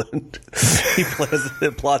to jail, and he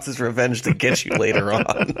plots his revenge to get you later on.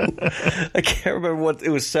 I can't remember what it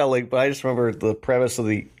was selling, but I just remember the premise of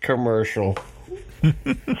the commercial.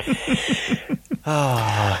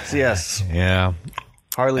 Yes. Yeah.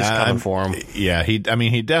 Harley's coming for him. Yeah, he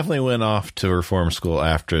definitely went off to reform school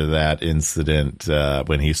after that incident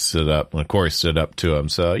when Corey stood up to him.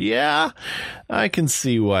 So yeah, I can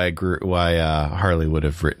see why Harley would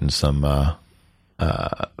have written some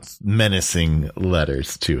menacing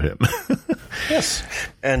letters to him. Yes.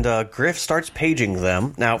 And Griff starts paging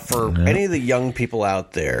them. Now, for any of the young people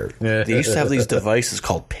out there, they used to have these devices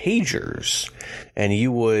called pagers. And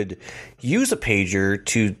you would use a pager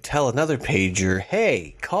to tell another pager,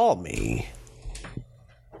 hey, call me.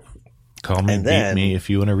 Call me, beat me if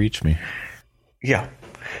you want to reach me. Yeah.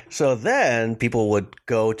 So then people would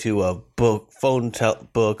go to a phone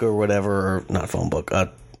book or whatever, or not phone book,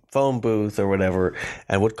 a phone booth or whatever,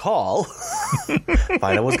 and would call,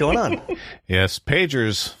 find out what's going on. Yes,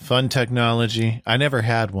 pagers, fun technology. I never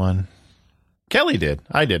had one. Kelly did.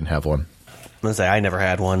 I didn't have one. I'm going to say I never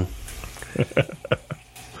had one.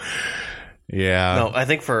 Yeah. No, I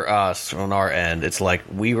think for us, on our end, it's like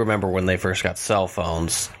we remember when they first got cell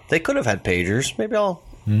phones. They could have had pagers. Maybe I'll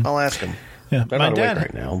ask them. Yeah, They're not awake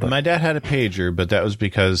right now. But. My dad had a pager, but that was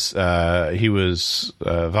because he was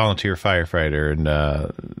a volunteer firefighter, and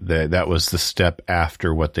that was the step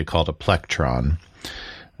after what they called a plectron.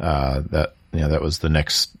 That was the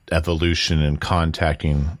next evolution in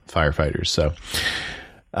contacting firefighters. So,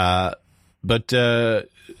 but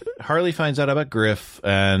Harley finds out about Griff,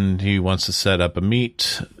 and he wants to set up a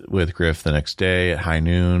meet with Griff the next day at high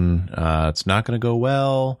noon. It's not going to go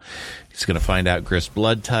well. He's going to find out Griff's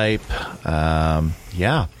blood type.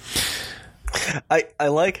 Yeah. I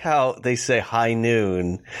like how they say high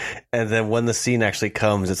noon, and then when the scene actually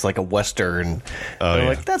comes, it's like a Western. Oh, yeah.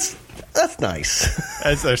 Like, that's nice.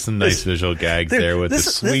 There's some nice visual gags there with the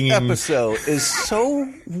swinging. This episode is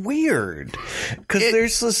so weird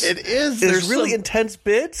because there's really intense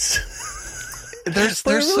bits. There's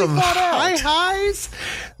really some thought out. highs.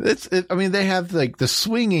 They have like the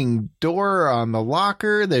swinging door on the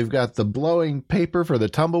locker. They've got the blowing paper for the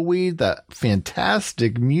tumbleweed. That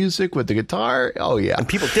fantastic music with the guitar. Oh yeah, and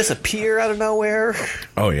people disappear out of nowhere.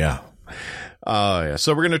 Oh yeah.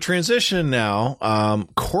 So we're going to transition now.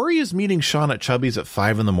 Corey is meeting Sean at Chubby's at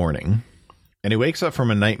 5 a.m, and he wakes up from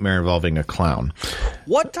a nightmare involving a clown.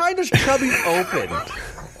 What time does Chubby's open?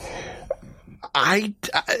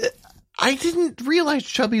 I didn't realize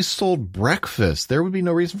Chubby's sold breakfast. There would be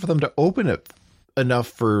no reason for them to open it enough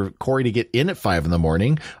for Corey to get in at 5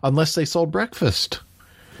 a.m. unless they sold breakfast.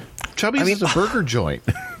 Chubby's is a burger joint.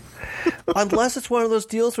 Unless it's one of those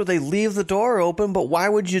deals where they leave the door open, but why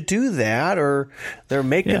would you do that? Or they're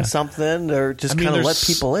making something, or just kind of let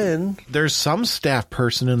people in. There's some staff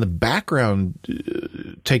person in the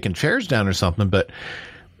background taking chairs down or something, but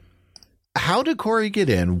how did Corey get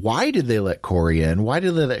in? Why did they let Corey in? Why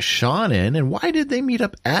did they let Sean in? And why did they meet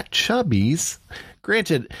up at Chubby's?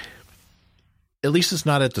 Granted, at least it's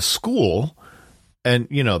not at the school. And,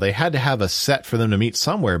 they had to have a set for them to meet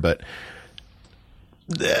somewhere, but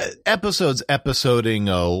the episoding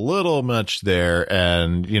a little much there.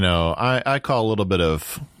 And, I call a little bit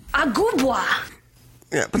of a good boy.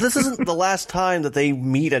 Yeah, but this isn't the last time that they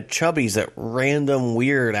meet at Chubby's at random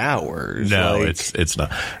weird hours. No, it's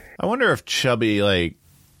not. I wonder if Chubby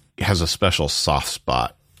has a special soft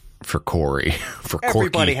spot for Corey.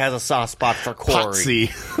 Everybody has a soft spot for Corey.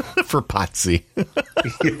 For Potsy.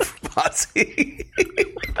 Potsy.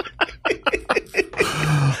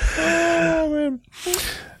 Oh, man.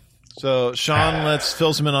 So Sean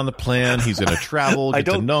fills him in on the plan. He's going to travel, get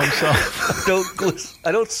to know himself.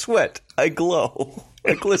 I don't sweat. I glow.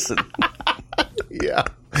 I glisten. Yeah.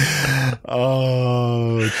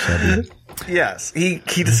 Oh, Chubby. Yes, he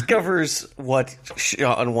discovers what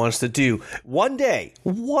Sean wants to do one day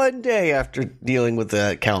after dealing with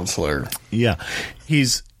the counselor. Yeah,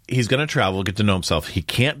 he's going to travel, get to know himself. He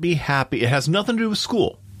can't be happy. It has nothing to do with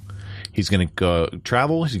school. He's going to go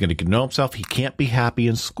travel. He's going to get to know himself. He can't be happy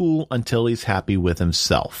in school until he's happy with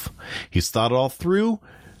himself. He's thought it all through,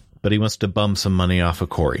 but he wants to bum some money off of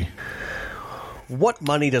Corey. What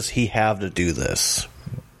money does he have to do this?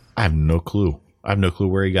 I have no clue. I have no clue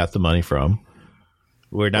where he got the money from.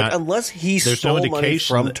 Unless he stole money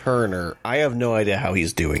from Turner, I have no idea how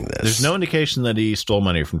he's doing this. There's no indication that he stole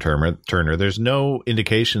money from Turner. There's no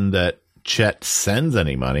indication that Chet sends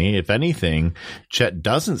any money. If anything, Chet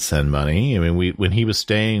doesn't send money. I mean, when he was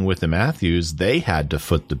staying with the Matthews, they had to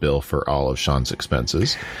foot the bill for all of Sean's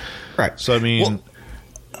expenses. Right. So, I mean...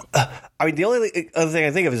 the only other thing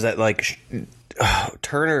I think of is that,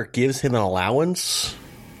 Turner gives him an allowance.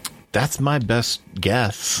 That's my best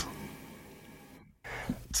guess.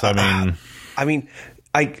 So, I'll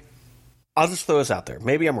just throw this out there.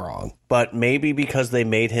 Maybe I'm wrong, but maybe because they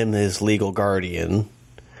made him his legal guardian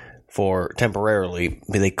for temporarily,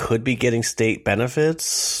 they could be getting state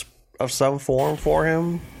benefits of some form for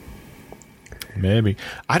him. Maybe.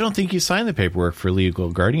 I don't think he signed the paperwork for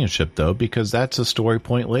legal guardianship, though, because that's a story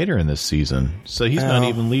point later in this season. So he's not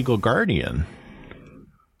even legal guardian.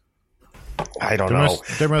 I don't know.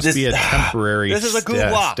 There must be a temporary This is a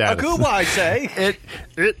gooba. A gooba, I say. It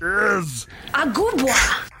is. A good boy.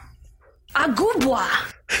 A good boy.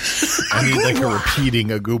 I need a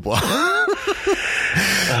repeating a gooba.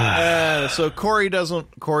 So Corey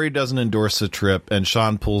doesn't endorse the trip, and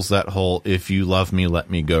Sean pulls that whole "if you love me, let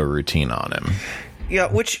me go" routine on him.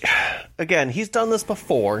 Yeah, which, again, he's done this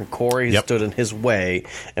before, and Corey stood in his way,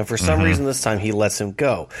 and for some reason this time he lets him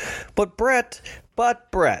go. But Brett,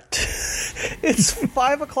 it's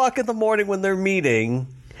 5 o'clock in the morning when they're meeting,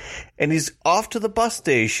 and he's off to the bus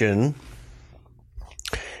station,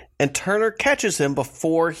 and Turner catches him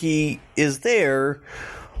before he is there.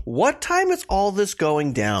 what time is all this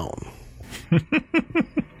going down?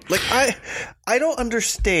 Like, I don't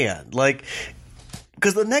understand. Like,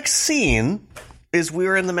 because the next scene is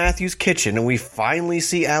we're in the Matthews kitchen and we finally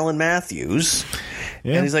see Alan Matthews.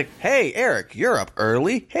 Yeah. And he's like, hey, Eric, you're up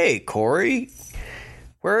early. Hey, Corey,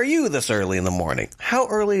 where are you this early in the morning? How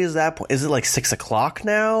early is that point? Is it like 6 o'clock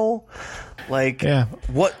now? Like, yeah.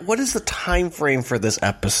 What is the time frame for this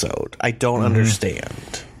episode? I don't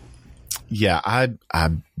understand. Yeah,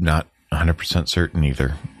 I'm not 100% certain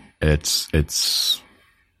either. It's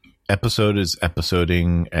episode is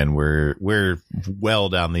episoding, and we're well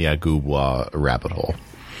down the Agubwa rabbit hole.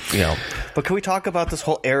 Yeah, but can we talk about this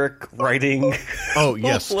whole Eric writing? Oh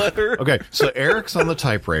yes. Letter? Okay, so Eric's on the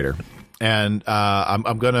typewriter, and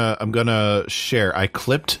I'm gonna share. I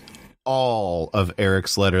clipped all of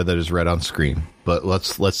Eric's letter that is read on screen, but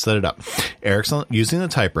let's set it up. Eric's using the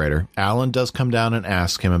typewriter. Alan does come down and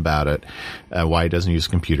ask him about it, why he doesn't use a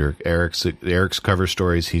computer. Eric's cover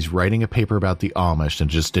stories. He's writing a paper about the Amish and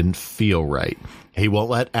just didn't feel right. He won't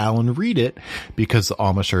let Alan read it because the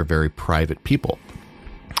Amish are very private people.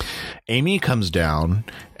 Amy comes down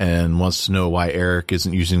and wants to know why Eric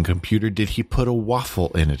isn't using a computer. Did he put a waffle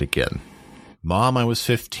in it again? Mom, I was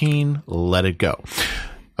 15. Let it go.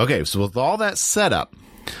 Okay, so with all that set up,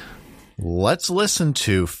 let's listen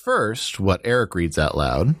to first what Eric reads out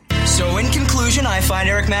loud. So in conclusion, I find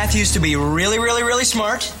Eric Matthews to be really, really, really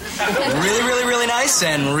smart, really, really, really nice,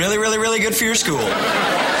 and really, really, really good for your school.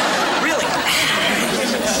 Really.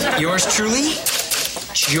 Yours truly,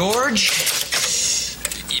 George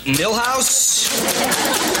Milhouse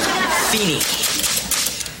Feeney.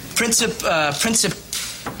 Princip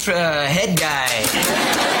head guy.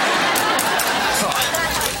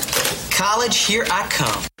 College, here I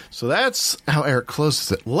come. So that's how Eric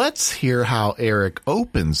closes it. Let's hear how Eric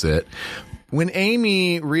opens it when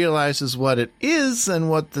Amy realizes what it is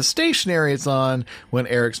and what the stationery is on when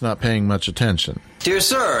Eric's not paying much attention. Dear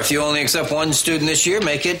sir, if you only accept one student this year,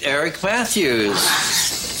 make it Eric Matthews.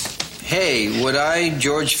 Hey, would I,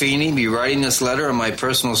 George Feeney, be writing this letter on my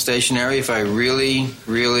personal stationery if I really,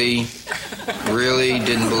 really, really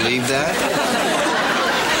didn't believe that?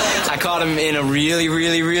 I caught him in a really,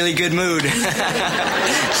 really, really good mood.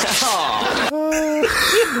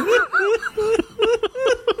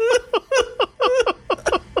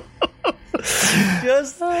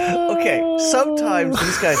 Okay, sometimes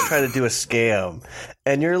these guys try to do a scam,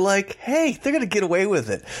 and you're like, hey, they're going to get away with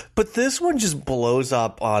it. But this one just blows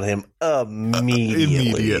up on him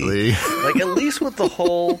immediately. Like, at least with the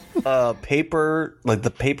whole paper, like the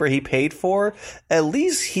paper he paid for, at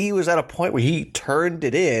least he was at a point where he turned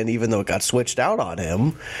it in, even though it got switched out on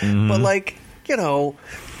him. Mm-hmm. But, like, you know,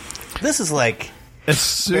 this is like... As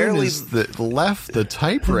soon as it left the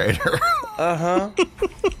typewriter. Uh-huh.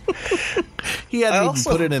 He hadn't even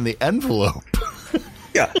put it in the envelope.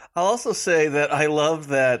 Yeah. I'll also say that I love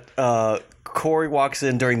that Corey walks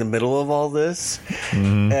in during the middle of all this,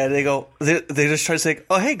 and they just try to say,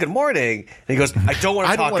 oh, hey, good morning. And he goes, I don't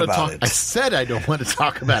want to talk about it. I said I don't want to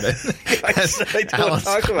talk about it. I said I don't want to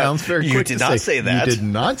talk about it. You did not say that. You did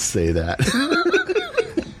not say that.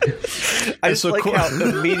 I just like how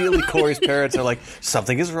immediately Corey's parents are like,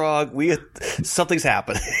 something is wrong. Something's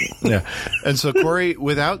happening. Yeah. And so Corey,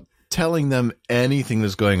 without telling them anything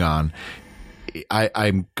that's going on,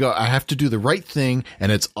 I have to do the right thing,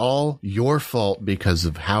 and it's all your fault because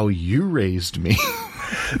of how you raised me.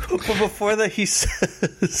 But before that, he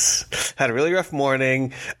says, had a really rough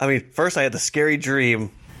morning. I mean, first I had the scary dream.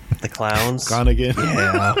 The clowns. Gone again.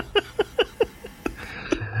 Yeah.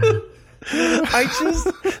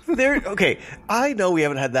 Okay, I know we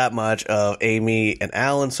haven't had that much of Amy and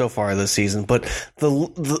Alan so far this season, but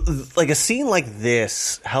like a scene like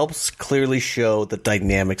this helps clearly show the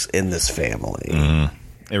dynamics in this family.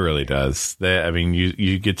 It really does.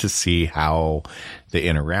 You get to see how they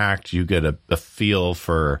interact. You get a feel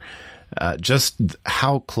for just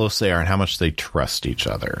how close they are and how much they trust each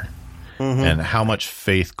other. And how much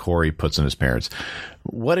faith Corey puts in his parents.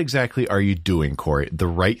 What exactly are you doing, Corey? The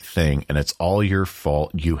right thing, and it's all your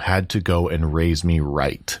fault. You had to go and raise me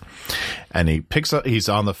right. And he picks up, he's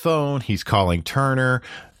on the phone, he's calling Turner.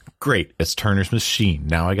 Great, it's Turner's machine.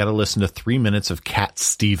 Now I got to listen to 3 minutes of Cat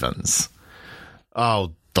Stevens.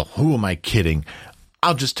 Oh, who am I kidding?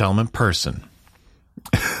 I'll just tell him in person.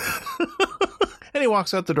 And he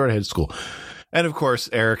walks out the door to head to school. And of course,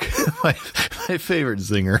 Eric, my favorite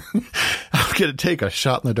zinger, I'm going to take a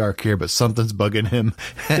shot in the dark here, but something's bugging him.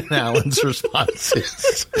 And Alan's response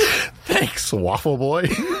is, thanks, Waffle Boy.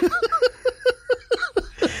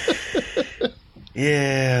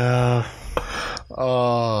 Yeah.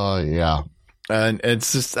 Oh, yeah. And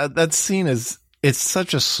it's just, that scene is it's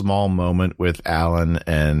such a small moment with Alan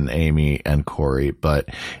and Amy and Corey, but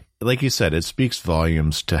like you said, it speaks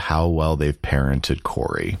volumes to how well they've parented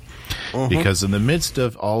Corey. Because in the midst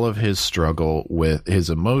of all of his struggle with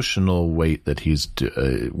his emotional weight that he's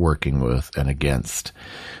working with and against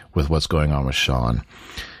with what's going on with Sean,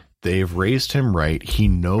 they've raised him right. He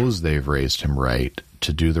knows they've raised him right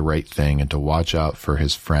to do the right thing and to watch out for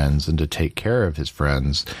his friends and to take care of his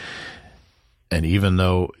friends. And even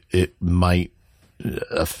though it might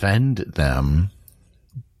offend them,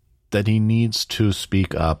 that he needs to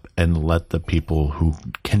speak up and let the people who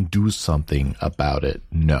can do something about it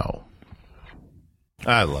know.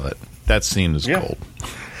 I love it. That scene is gold.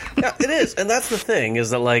 Yeah, it is. And that's the thing,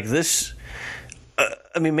 is that like this,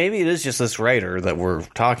 I mean, maybe it is just this writer that we're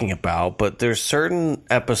talking about, but there's certain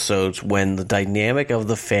episodes when the dynamic of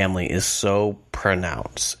the family is so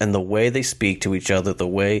pronounced and the way they speak to each other, the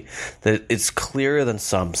way that it's clearer than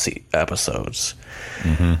some episodes.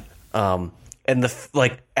 And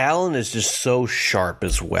Alan is just so sharp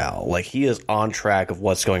as well. Like, he is on track of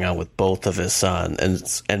what's going on with both of his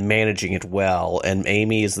sons and managing it well. And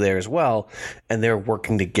Amy is there as well, and they're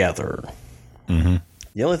working together.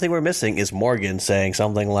 The only thing we're missing is Morgan saying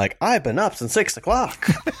something like, "I've been up since 6 o'clock."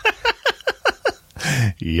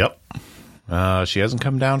 Yep. She hasn't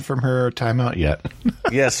come down from her timeout yet.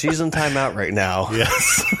 Yes, she's in timeout right now.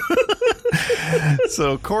 Yes.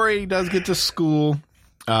 So Corey does get to school.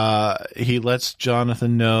 He lets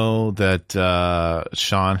Jonathan know that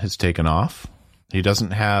Sean has taken off. He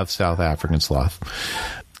doesn't have South African sloth.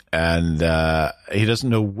 And he doesn't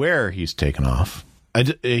know where he's taken off.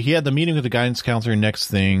 He had the meeting with the guidance counselor. Next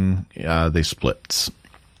thing, they split.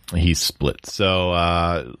 He split.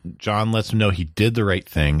 So John lets him know he did the right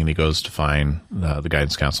thing, and he goes to find the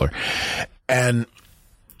guidance counselor. And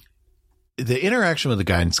the interaction with the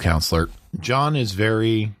guidance counselor, John is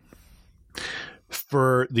very...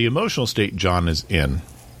 For the emotional state John is in,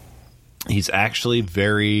 he's actually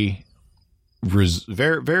very,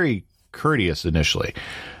 very courteous initially,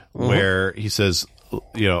 where he says,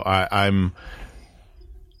 you know, I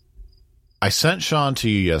sent Sean to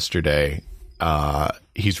you yesterday.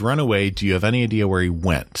 He's run away. Do you have any idea where he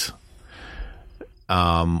went?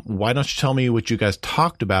 Why don't you tell me what you guys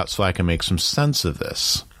talked about so I can make some sense of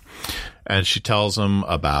this? And she tells him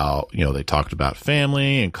about, you know, they talked about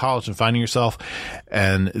family and college and finding yourself.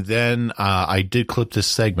 And then I did clip this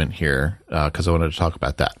segment here because I wanted to talk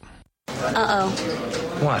about that. Uh-oh.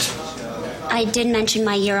 What? I did mention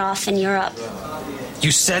my year off in Europe.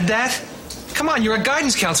 You said that? Come on, you're a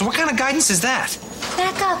guidance counselor. What kind of guidance is that?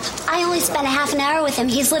 Back up. I only spent a half an hour with him.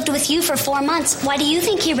 He's lived with you for 4 months. Why do you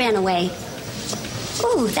think he ran away?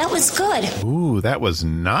 Ooh, that was good. Ooh, that was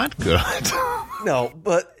not good. No,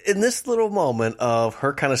 but in this little moment of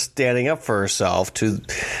her kind of standing up for herself to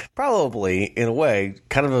probably, in a way,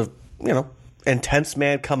 kind of a, you know, intense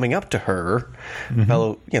man coming up to her,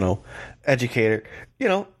 fellow, you know, educator, you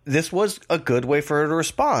know, this was a good way for her to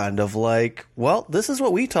respond of like, well, this is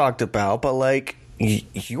what we talked about, but like,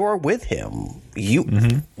 you're with him.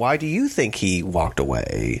 Why do you think he walked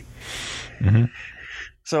away?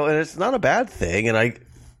 So, and it's not a bad thing. And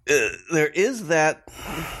there is that...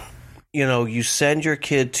 You know, you send your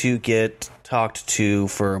kid to get talked to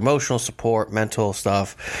for emotional support, mental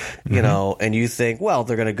stuff, you know, and you think, well,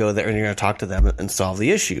 they're going to go there and you're going to talk to them and solve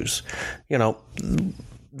the issues. You know,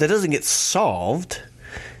 that doesn't get solved.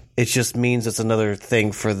 It just means it's another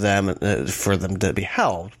thing for them to be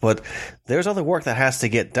helped. But there's other work that has to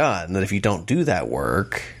get done that if you don't do that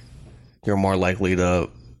work, you're more likely to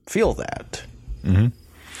feel that.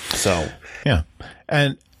 So, yeah.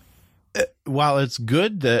 And while it's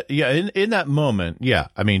good that, in that moment,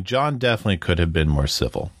 I mean, John definitely could have been more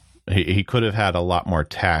civil. He could have had a lot more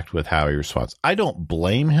tact with how he responds. I don't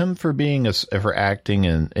blame him for for acting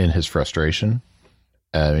in his frustration.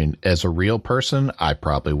 I mean, as a real person, I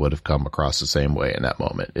probably would have come across the same way in that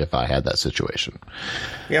moment if I had that situation.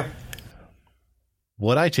 Yeah.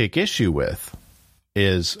 What I take issue with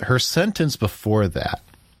is her sentence before that,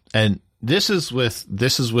 and this is with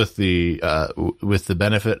the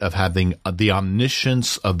benefit of having the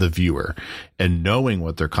omniscience of the viewer and knowing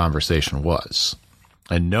what their conversation was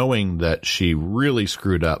and knowing that she really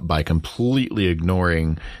screwed up by completely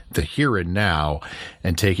ignoring the here and now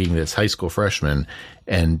and taking this high school freshman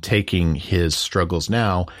and taking his struggles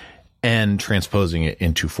now and transposing it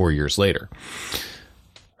into 4 years later.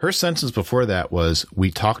 Her sentence before that was,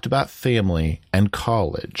 we talked about family and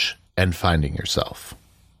college and finding yourself.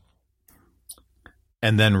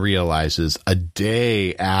 And then realizes a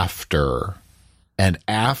day after, and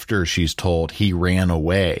after she's told he ran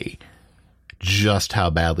away, just how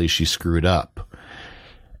badly she screwed up.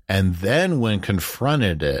 And then when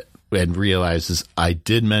confronted it and realizes, I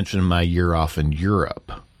did mention my year off in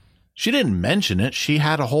Europe. She didn't mention it. She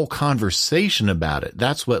had a whole conversation about it.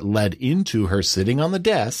 That's what led into her sitting on the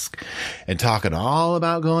desk and talking all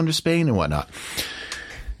about going to Spain and whatnot.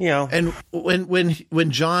 And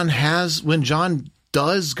when John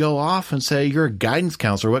does go off and say, you're a guidance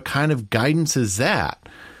counselor, what kind of guidance is that?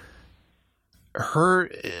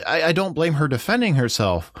 I don't blame her defending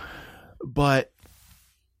herself, but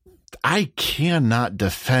I cannot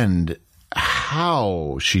defend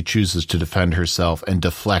how she chooses to defend herself and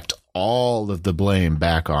deflect all of the blame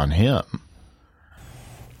back on him.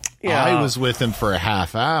 Yeah. I was with him for a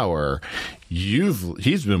half hour.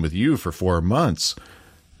 He's been with you for 4 months.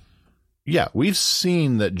 Yeah, we've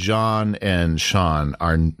seen that John and Sean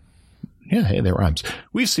are... Yeah, hey, that rhymes.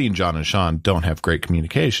 We've seen John and Sean don't have great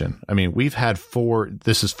communication. I mean, we've had 4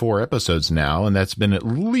 episodes now, and that's been at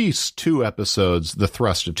least 2 episodes, the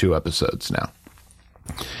thrust of 2 episodes now.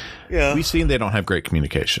 Yeah. We've seen they don't have great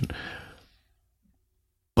communication.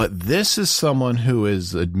 But this is someone who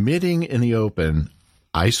is admitting in the open,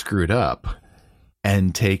 I screwed up,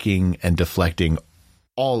 and taking and deflecting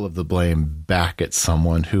all of the blame back at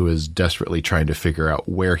someone who is desperately trying to figure out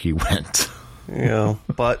where he went. Yeah,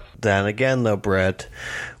 but then again, though, Brett,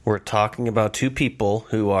 we're talking about 2 people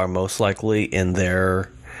who are most likely in they're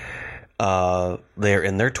in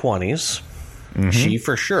their 20s. Mm-hmm. She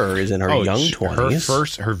for sure is in her young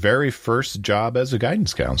 20s. Her very first job as a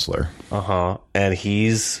guidance counselor. And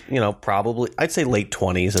he's, probably, I'd say late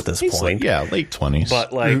 20s at this point. Late 20s.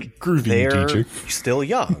 But they're teacher. Still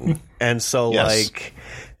young. And so yes.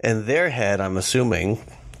 In their head, I'm assuming,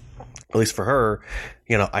 at least for her,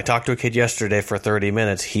 I talked to a kid yesterday for 30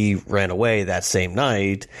 minutes. He ran away that same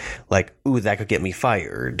night. Ooh, that could get me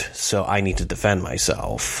fired. So I need to defend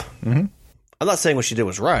myself. Mm-hmm. I'm not saying what she did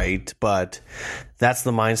was right, but that's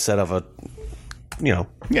the mindset of a,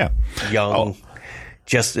 young,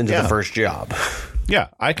 just into the first job. Yeah,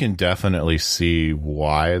 I can definitely see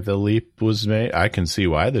why the leap was made. I can see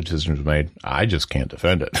why the decision was made. I just can't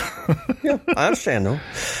defend it. Yeah, I understand, though.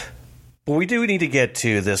 But we do need to get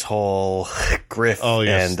to this whole Griff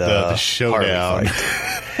and the showdown.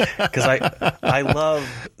 Because I love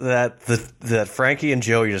that Frankie and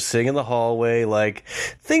Joey are just sitting in the hallway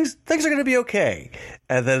things are going to be okay,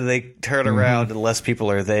 and then they turn around and less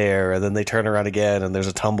people are there, and then they turn around again and there's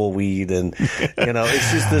a tumbleweed, and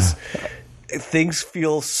it's just this. Things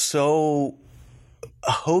feel so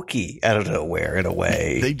hokey out of nowhere in a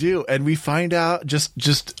way. They do, and we find out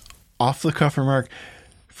just off the cuff remark.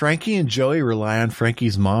 Frankie and Joey rely on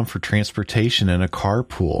Frankie's mom for transportation in a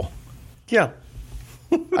carpool. Yeah.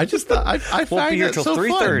 I just thought I won't be here till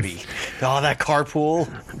 3:30. Oh, that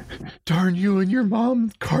carpool! Darn you and your mom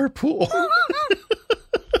carpool.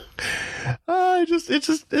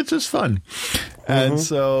 It's just fun. Mm-hmm. And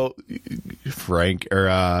so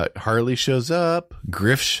Harley shows up,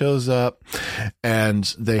 Griff shows up, and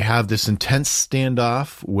they have this intense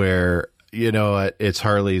standoff where. You know what? It's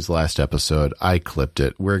Harley's last episode. I clipped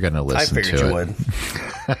it. We're going to listen to it. I figured you would.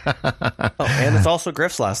 And it's also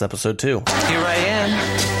Griff's last episode, too. Here I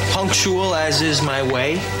am, punctual as is my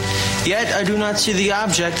way, yet I do not see the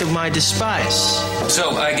object of my despise.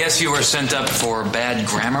 So, I guess you were sent up for bad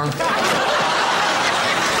grammar?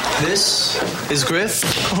 This is Griff?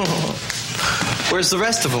 Where's the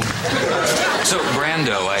rest of them? So,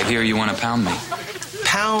 Brando, I hear you want to pound me.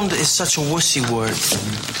 Pound is such a wussy word.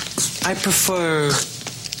 I prefer...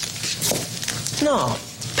 No,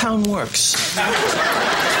 pound works.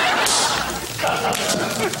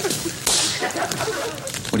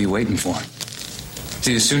 What are you waiting for?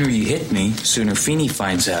 See, the sooner you hit me, the sooner Feeney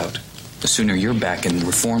finds out, the sooner you're back in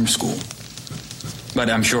reform school. But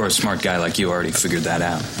I'm sure a smart guy like you already figured that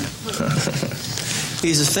out.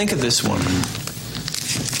 Easy to think of this one.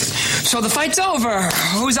 So the fight's over.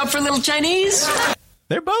 Who's up for a little Chinese?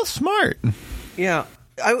 They're both smart. Yeah.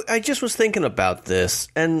 I just was thinking about this,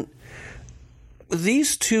 and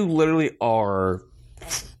these 2 literally are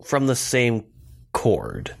from the same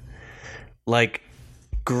cord.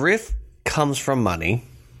 Griff comes from money,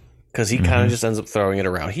 because he kind of just ends up throwing it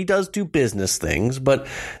around. He does do business things, but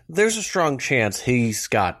there's a strong chance he's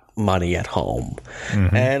got money at home.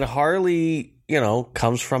 Mm-hmm. And Harley,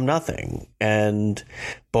 comes from nothing. And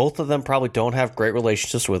both of them probably don't have great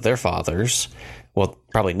relationships with their fathers. Well,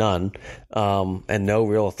 probably none, and no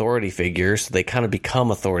real authority figures. They kind of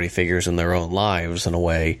become authority figures in their own lives in a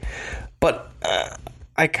way. But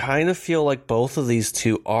I kind of feel like both of these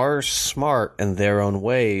 2 are smart in their own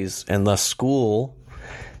ways, and thus school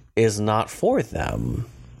is not for them.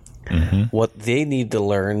 Mm-hmm. What they need to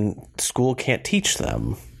learn, school can't teach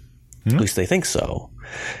them. At least they think so.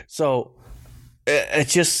 So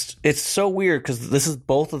it's so weird because this is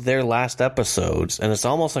both of their last episodes, and it's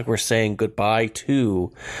almost like we're saying goodbye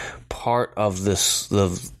to part of this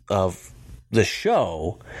of the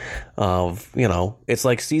show. It's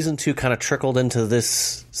like season 2 kind of trickled into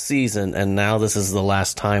this season, and now this is the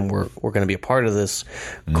last time we're going to be a part of this.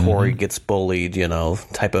 Corey gets bullied,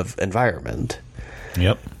 type of environment.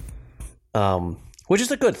 Yep. Which is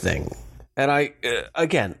a good thing. And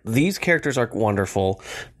again, these characters are wonderful.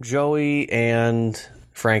 Joey and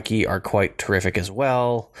Frankie are quite terrific as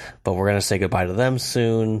well, but we're going to say goodbye to them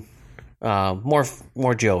soon.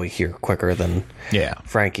 More Joey here quicker than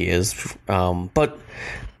Frankie is. But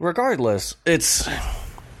regardless, it's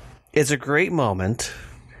a great moment,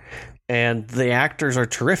 and the actors are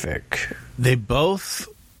terrific. They both...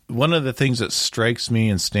 One of the things that strikes me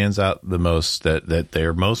and stands out the most that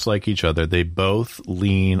they're most like each other, they both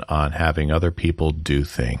lean on having other people do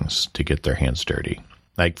things to get their hands dirty.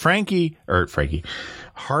 Like Frankie,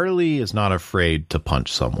 Harley is not afraid to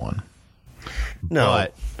punch someone. No,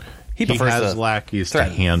 but he has lackeys to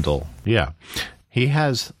handle. Yeah, he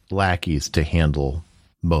has lackeys to handle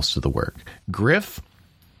most of the work. Griff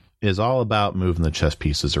is all about moving the chess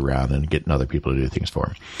pieces around and getting other people to do things for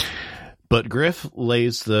him. But Griff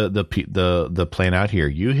lays the plan out here.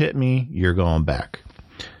 You hit me, you're going back.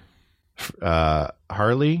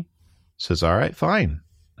 Harley says, all right, fine.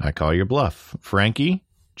 I call your bluff. Frankie,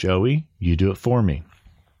 Joey, you do it for me.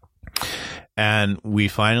 And we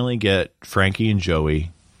finally get Frankie and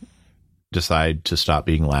Joey decide to stop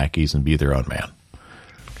being lackeys and be their own man.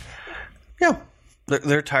 Yeah.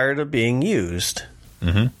 They're tired of being used.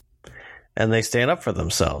 Mm-hmm. And they stand up for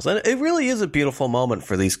themselves. And it really is a beautiful moment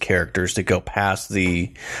for these characters to go past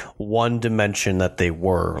the one dimension that they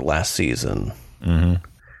were last season. Mm-hmm.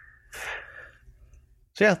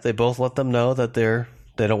 So yeah, they both let them know that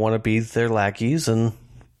they don't want to be their lackeys, and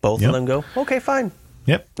both of them go, okay, fine.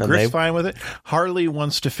 Yep, and Griff's fine with it. Harley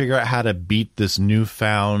wants to figure out how to beat this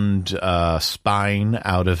newfound spine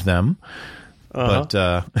out of them. But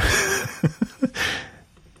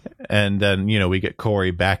and then, we get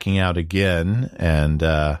Corey backing out again and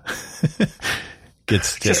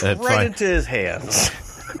gets just right into his hands.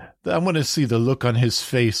 I want to see the look on his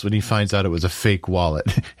face when he finds out it was a fake wallet.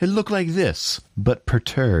 It looked like this, but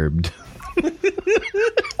perturbed. And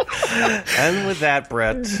with that,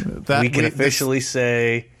 Brett, we can officially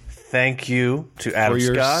say thank you to Adam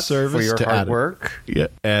Scott for your hard work. Yeah,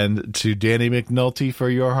 and to Danny McNulty for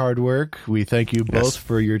your hard work. We thank you both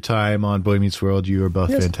for your time on Boy Meets World. You are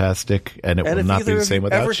both fantastic, and it will not be the same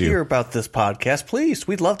without you. If you ever hear about this podcast, please,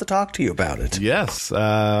 we'd love to talk to you about it. Yes,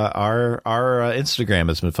 our Instagram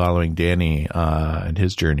has been following Danny and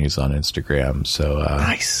his journeys on Instagram. So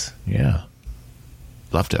nice, yeah,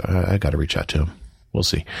 love to. I got to reach out to him. We'll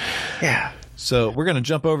see. Yeah. So we're going to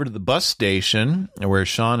jump over to the bus station where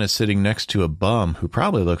Sean is sitting next to a bum who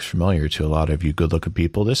probably looks familiar to a lot of you good-looking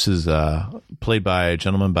people. This is played by a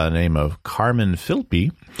gentleman by the name of Carmen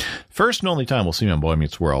Philby. First and only time we'll see him on Boy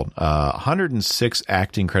Meets World. 106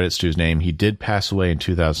 acting credits to his name. He did pass away in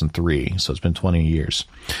 2003, so it's been 20 years.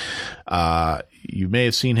 You may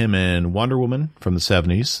have seen him in Wonder Woman from the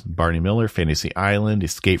 70s, Barney Miller, Fantasy Island,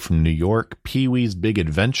 Escape from New York, Pee-wee's Big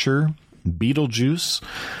Adventure, Beetlejuice,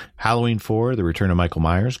 Halloween 4, The Return of Michael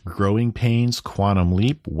Myers, Growing Pains, Quantum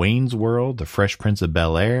Leap, Wayne's World, The Fresh Prince of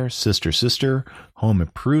Bel-Air, Sister Sister, Home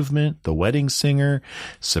Improvement, The Wedding Singer,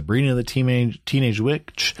 Sabrina the Teenage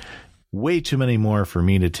Witch. Way too many more for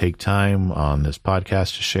me to take time on this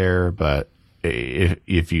podcast to share, but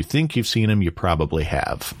if you think you've seen him, you probably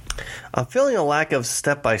have. I'm feeling a lack of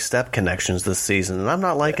step-by-step connections this season, and I'm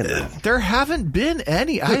not liking that. There haven't been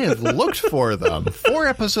any. I have looked for them. 4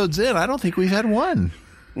 episodes in, I don't think we've had one.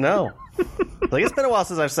 No. Like, it's been a while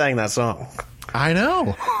since I've sang that song. I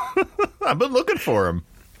know. I've been looking for him.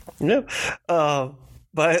 No.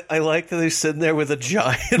 But I like that they're sitting there with a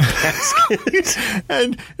giant basket.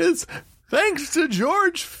 And it's thanks to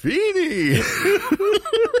George Feeney.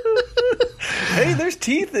 Hey, there's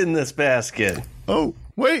teeth in this basket. Oh,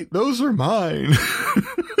 wait, those are mine.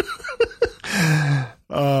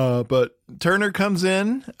 But Turner comes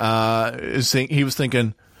in. He was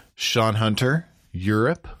thinking, Sean Hunter,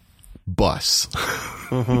 Europe, bus.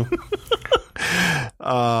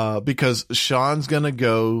 Because Sean's going to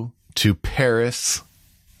go to Paris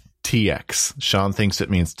TX. Sean thinks it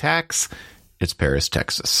means tax. It's Paris,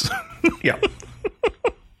 Texas. Yeah.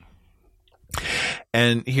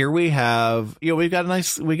 And here we have, we got a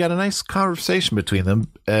nice conversation between them.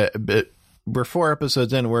 But we're 4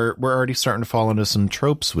 episodes in. We're already starting to fall into some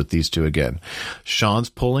tropes with these two again. Sean's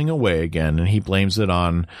pulling away again, and he blames it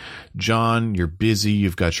on John. You're busy.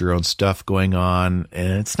 You've got your own stuff going on,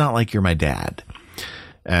 and it's not like you're my dad.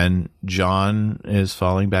 And John is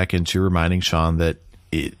falling back into reminding Sean that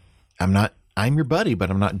I'm your buddy, but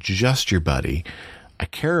I'm not just your buddy. I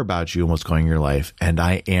care about you and what's going on in your life, and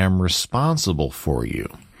I am responsible for you.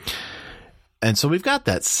 And so we've got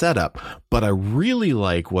that set up, but I really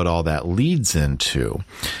like what all that leads into.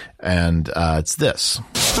 And it's this.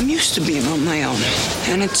 I'm used to being on my own,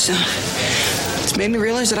 and it's made me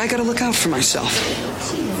realize that I got to look out for myself.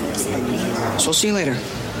 So I'll see you later.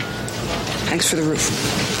 Thanks for the roof.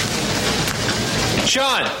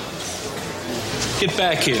 Sean! Get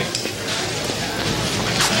back here.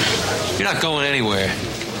 You're not going anywhere.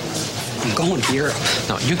 I'm going to Europe.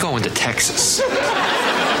 No, you're going to Texas.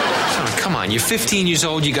 Sean, come on. You're 15 years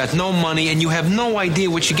old, you got no money, and you have no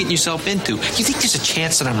idea what you're getting yourself into. You think there's a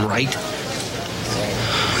chance that I'm right?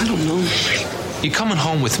 I don't know. You're coming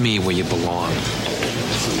home with me where you belong.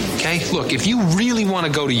 Okay? Look, if you really want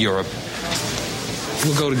to go to Europe,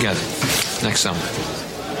 we'll go together next summer.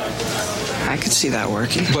 I could see that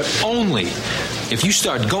working. But only if you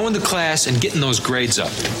start going to class and getting those grades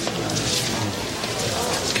up.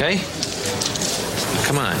 Okay?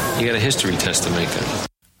 Come on. You got a history test to make up.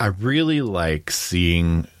 I really like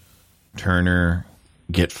seeing Turner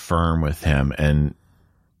get firm with him. And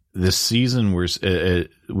this season, with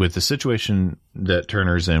the situation that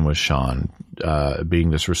Turner's in with Sean, being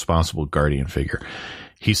this responsible guardian figure,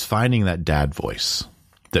 he's finding that dad voice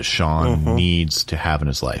that Sean needs to have in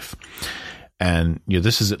his life. And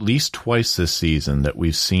this is at least twice this season that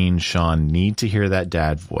we've seen Sean need to hear that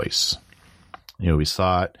dad voice. We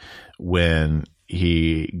saw it when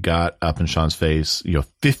he got up in Sean's face,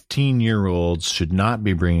 15-year-olds should not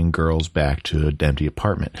be bringing girls back to an empty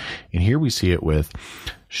apartment. And here we see it with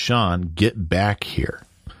Sean, get back here.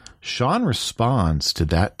 Sean responds to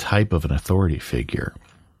that type of an authority figure,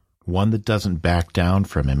 one that doesn't back down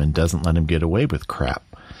from him and doesn't let him get away with crap.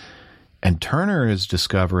 And Turner is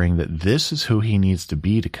discovering that this is who he needs to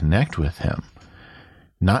be to connect with him.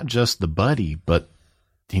 Not just the buddy, but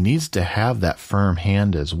he needs to have that firm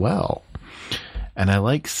hand as well. And I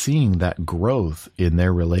like seeing that growth in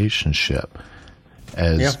their relationship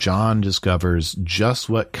as John discovers just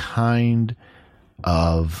what kind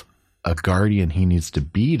of a guardian he needs to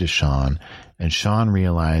be to Sean. And Sean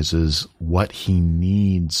realizes what he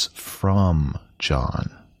needs from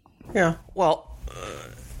John. Yeah, well,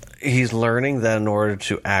 he's learning that in order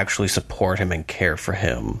to actually support him and care for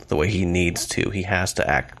him the way he needs to, he has to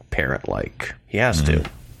act parent-like. He has to.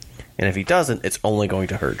 And if he doesn't, it's only going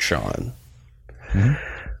to hurt Sean.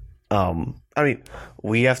 I mean,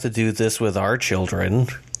 we have to do this with our children.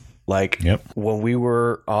 Like, when we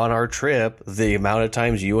were on our trip, the amount of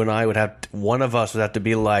times you and I one of us would have to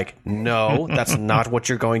be like, no, that's not what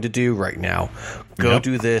you're going to do right now. Go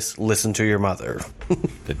do this. Listen to your mother.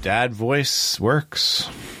 The dad voice works.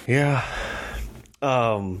 Yeah.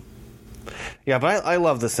 Yeah, but I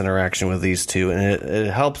love this interaction with these two, and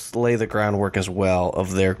it helps lay the groundwork as well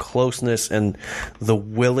of their closeness and the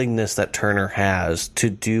willingness that Turner has to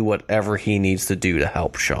do whatever he needs to do to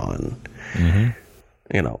help Sean.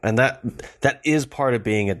 And that is part of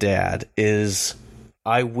being a dad, is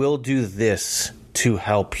I will do this to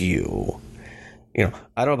help you. I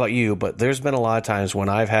don't know about you, but there's been a lot of times when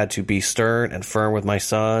I've had to be stern and firm with my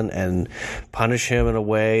son and punish him in a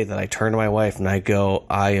way that I turn to my wife and I go,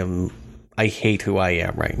 I hate who I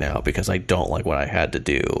am right now because I don't like what I had to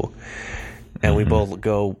do. And we both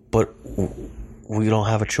go, but we don't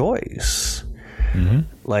have a choice.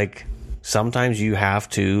 Like, sometimes you have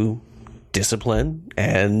to discipline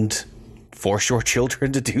and force your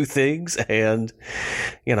children to do things, and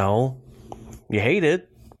you hate it,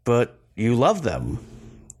 but you love them,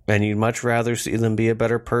 and you'd much rather see them be a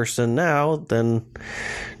better person now than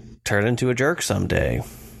turn into a jerk someday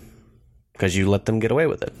because you let them get away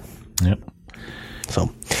with it. So,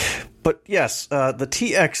 but yes, the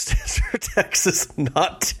TX stands for Texas,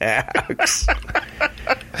 not tax.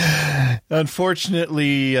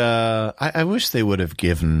 Unfortunately, I wish they would have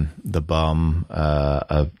given the bum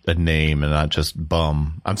a name and not just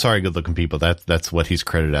bum. I'm sorry, good looking people. That's what he's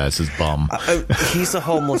credited as, is bum. He's a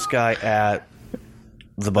homeless guy at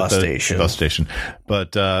the bus station. Bus station.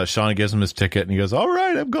 But Sean gives him his ticket and he goes, all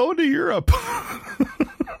right, I'm going to Europe.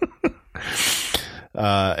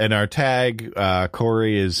 And our tag,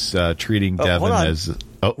 Corey is treating Devin as...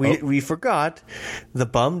 We forgot. The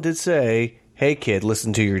bum did say, hey kid,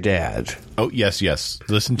 listen to your dad. Oh, yes.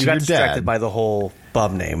 Listen to You got your distracted dad. by the whole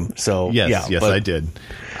bub name. So Yes, but I did.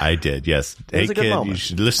 Yes. Hey, was a good kid, you moment.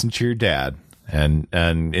 should listen to your dad. And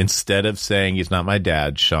instead of saying he's not my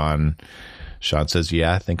dad, Sean says,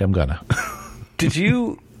 yeah, I think I'm gonna. Did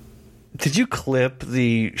you clip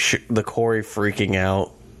the Corey freaking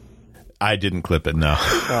out? I didn't clip it, no.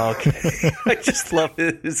 Oh, okay. I just love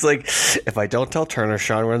it. It's like, if I don't tell Turner,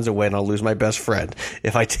 Sean runs away and I'll lose my best friend.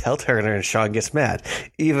 If I tell Turner and Sean gets mad,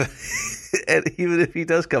 even if he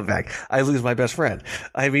does come back, I lose my best friend.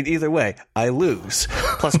 I mean, either way, I lose.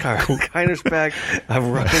 Plus, Kiner's back.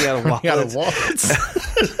 I'm running out of wallets.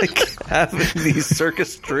 Like, having these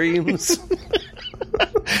circus dreams.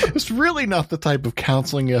 It's really not the type of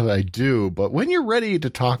counseling that I do, but when you're ready to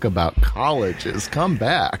talk about colleges, come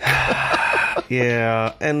back.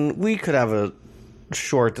 Yeah, and we could have a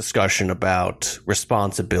short discussion about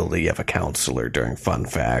responsibility of a counselor during fun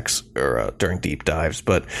facts or during deep dives,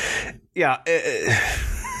 but yeah,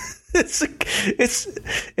 it's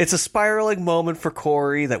a spiraling moment for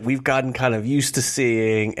Corey that we've gotten kind of used to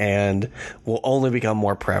seeing and will only become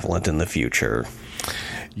more prevalent in the future.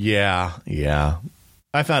 Yeah.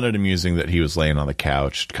 I found it amusing that he was laying on the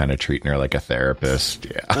couch, kind of treating her like a therapist.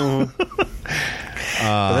 Yeah. Mm-hmm.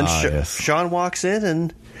 But then Sean walks in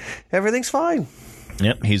and everything's fine.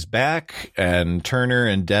 Yep, he's back, and Turner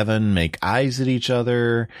and Devin make eyes at each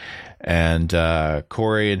other, and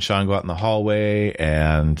Corey and Sean go out in the hallway,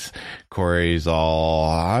 and Corey's all,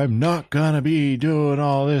 I'm not gonna be doing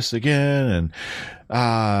all this again, and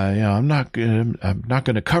I'm not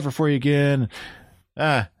gonna cover for you again.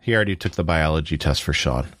 He already took the biology test for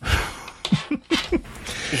Sean.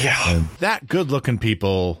 Yeah. And that good-looking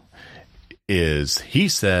people is he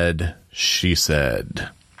said, she said.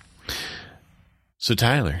 So,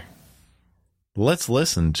 Tyler, let's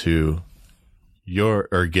listen to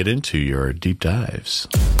get into your deep dives.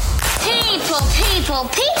 People.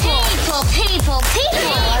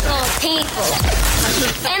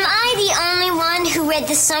 Am I the only one who read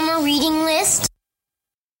the summer reading list?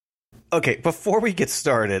 Okay, before we get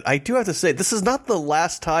started, I do have to say, this is not the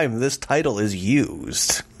last time this title is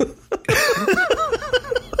used.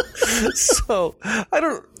 So, I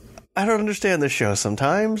don't understand this show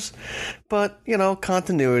sometimes, but,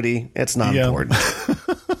 continuity, it's not important.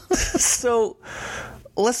 So,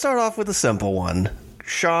 let's start off with a simple one.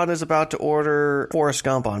 Sean is about to order Forrest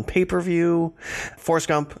Gump on pay-per-view. Forrest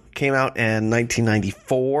Gump came out in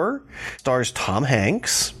 1994. Stars Tom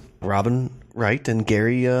Hanks, Robin Wright, and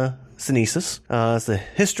Gary Sinise. It's the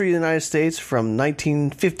history of the United States from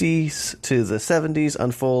 1950s to the 70s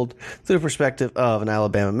unfold through the perspective of an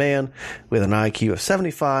Alabama man with an IQ of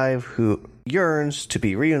 75 who yearns to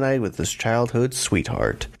be reunited with his childhood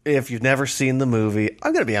sweetheart. If you've never seen the movie,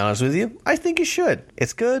 I'm going to be honest with you, I think you should.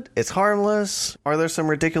 It's good. It's harmless. Are there some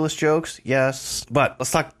ridiculous jokes? Yes. But let's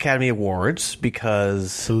talk Academy Awards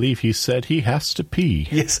because... I believe he said he has to pee.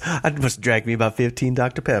 Yes, it must drag me about 15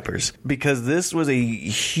 Dr. Peppers. Because this was a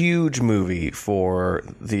huge movie for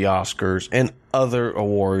the Oscars and other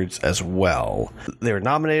awards as well. They were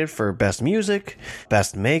nominated for Best Music,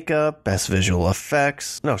 Best Makeup, Best Visual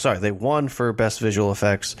Effects. No, sorry, they won for Best Visual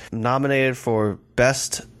Effects. Nominated for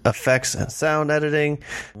Best Effects and Sound Editing.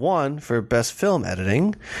 Won for Best Film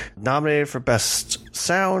Editing. Nominated for Best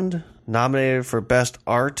Sound. Nominated for Best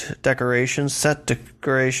Art Decorations, Set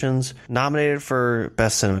Decorations. Nominated for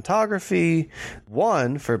Best Cinematography.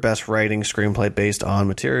 Won for Best Writing Screenplay based on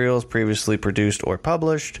materials previously produced or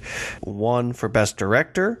published. Won for Best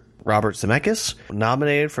Director, Robert Zemeckis.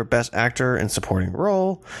 Nominated for Best Actor in Supporting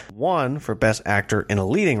Role. Won for Best Actor in a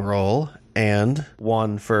Leading Role. And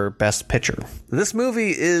won for Best Picture. This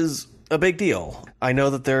movie is a big deal. I know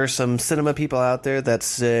that there are some cinema people out there that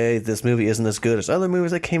say this movie isn't as good as other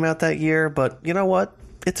movies that came out that year, but you know what?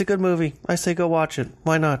 It's a good movie. I say go watch it.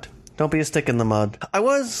 Why not? Don't be a stick in the mud. I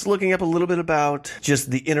was looking up a little bit about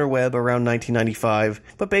just the interweb around 1995,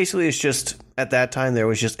 but basically it's just, at that time, there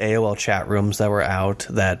was just AOL chat rooms that were out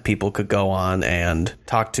that people could go on and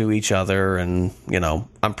talk to each other, and,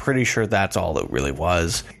 I'm pretty sure that's all it really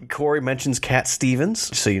was. Corey mentions Cat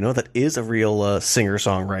Stevens, so that is a real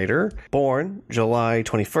singer-songwriter. Born July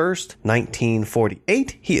 21st,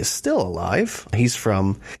 1948. He is still alive. He's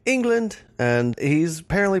from England, and he's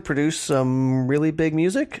apparently produced some really big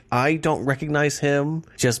music. I don't recognize him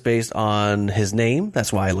just based on his name.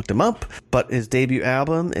 That's why I looked him up. But his debut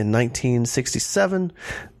album in 1967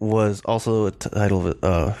 was also a title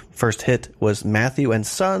of first hit was Matthew and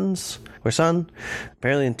Son.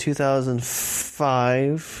 Apparently in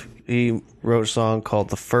 2005, He wrote a song called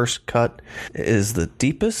The First Cut is the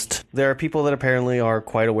Deepest. There are people that apparently are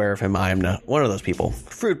quite aware of him. I am not one of those people.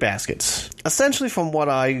 Fruit baskets. Essentially, from what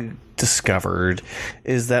I discovered,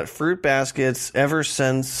 is that fruit baskets, ever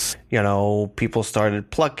since, people started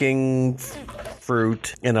plucking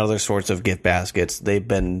fruit and other sorts of gift baskets, they've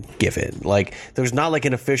been given. Like, there's not like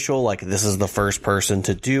an official, like, this is the first person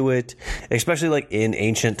to do it. Especially like in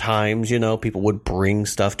ancient times, people would bring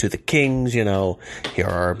stuff to the kings, here are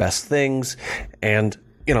our best things. And,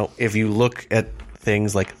 if you look at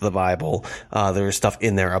things like the Bible, there's stuff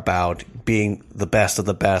in there about being the best of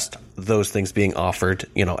the best, those things being offered,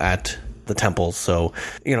 at the temples. So,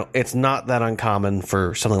 it's not that uncommon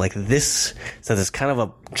for something like this, since it's kind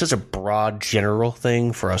of just a broad general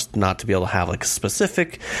thing for us not to be able to have like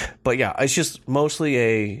specific. But yeah, it's just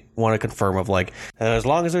mostly want to confirm of like, as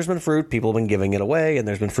long as there's been fruit, people have been giving it away, and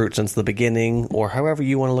there's been fruit since the beginning, or however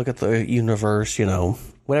you want to look at the universe,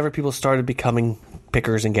 whenever people started becoming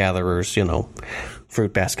pickers and gatherers,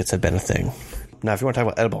 fruit baskets have been a thing. Now, if you want to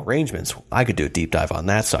talk about edible arrangements, I could do a deep dive on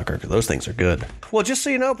that sucker, because those things are good. Well, just so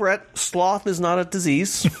you know, Brett, sloth is not a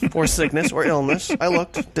disease or sickness or illness. I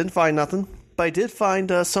looked, didn't find nothing. But I did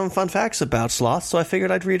find some fun facts about sloths, so I figured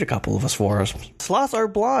I'd read a couple of us for us. Sloths are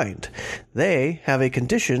blind. They have a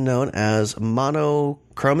condition known as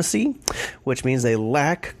monochromacy, which means they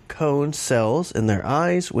lack cone cells in their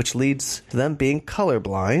eyes, which leads to them being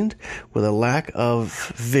colorblind with a lack of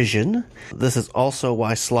vision. This is also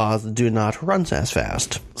why sloths do not run as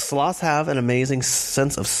fast. Sloths have an amazing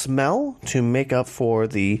sense of smell to make up for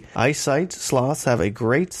the eyesight. Sloths have a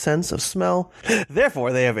great sense of smell.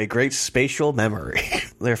 Therefore, they have a great spatial memory.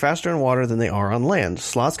 They're faster in water than they are on land.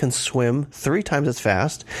 Sloths can swim 3 times as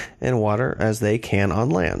fast in water as they can on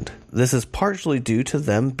land. This is partially due to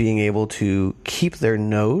them being able to keep their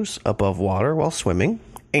nose above water while swimming,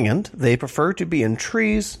 and they prefer to be in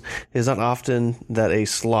trees. It is not often that a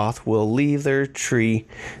sloth will leave their tree,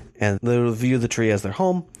 and they'll view the tree as their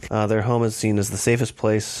home. Their home is seen as the safest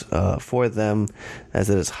place for them, as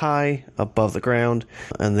it is high above the ground,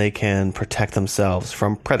 and they can protect themselves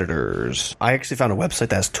from predators. I actually found a website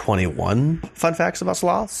that has 21 fun facts about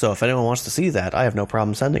sloths, so if anyone wants to see that, I have no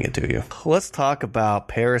problem sending it to you. Let's talk about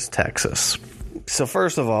Paris, Texas. So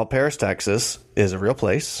first of all, Paris, Texas is a real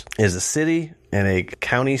place. It is a city and a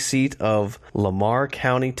county seat of Lamar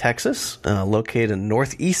County, Texas, located in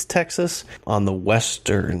northeast Texas on the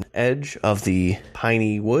western edge of the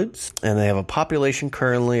Piney Woods. And they have a population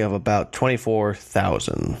currently of about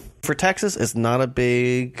 24,000. For Texas, it's not a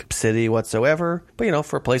big city whatsoever. But,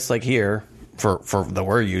 for a place like here, for that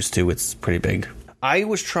we're used to, it's pretty big. I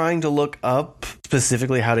was trying to look up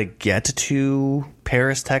specifically how to get to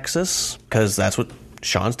Paris, Texas, because that's what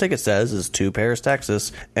Sean's ticket says, is to Paris,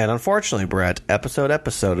 Texas. And unfortunately, Brett,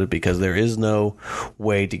 episoded because there is no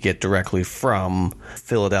way to get directly from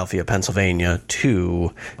Philadelphia, Pennsylvania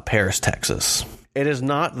to Paris, Texas. It is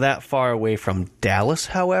not that far away from Dallas,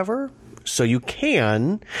 however. So you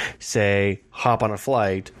can, say, hop on a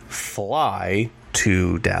flight, fly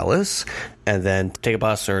to Dallas, and then take a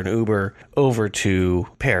bus or an Uber over to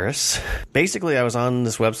Paris. Basically, I was on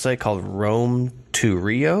this website called Rome to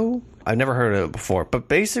Rio. I've never heard of it before, but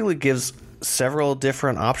basically gives several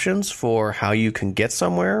different options for how you can get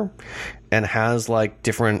somewhere, and has like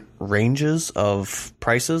different ranges of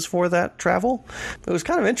prices for that travel. It was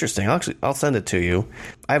kind of interesting. I'll send it to you.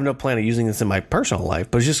 I have no plan of using this in my personal life,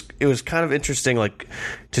 but it was kind of interesting, like,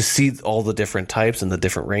 to see all the different types and the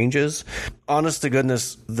different ranges. Honest to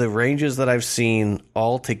goodness, the ranges that I've seen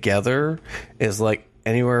all together is like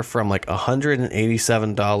anywhere from like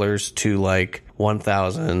 $187 to like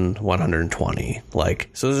 $1,120. Like,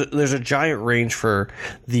 so there's a giant range for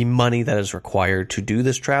the money that is required to do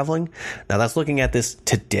this traveling. Now that's looking at this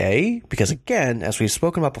today, because again, as we've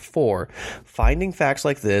spoken about before, finding facts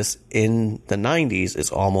like this in the 90s is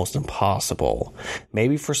almost impossible.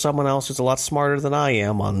 Maybe for someone else who's a lot smarter than I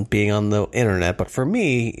am on being on the internet, but for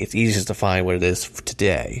me, it's easiest to find what it is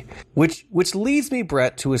today. Which leads me,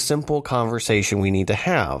 Brett, to a simple conversation we need to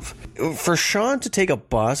have. For Sean to take a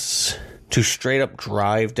bus to straight up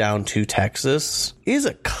drive down to Texas is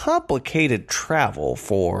a complicated travel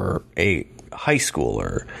for a high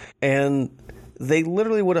schooler. And they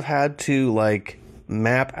literally would have had to like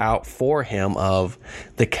map out for him of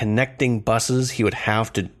the connecting buses he would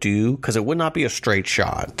have to do, because it would not be a straight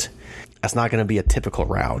shot. That's not going to be a typical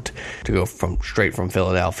route to go straight from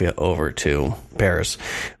Philadelphia over to Paris.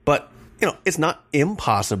 But it's not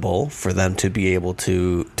impossible for them to be able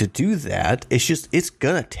to do that. It's just, it's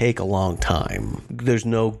going to take a long time. There's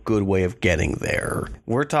no good way of getting there.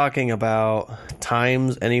 We're talking about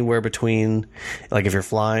times anywhere between, like, if you're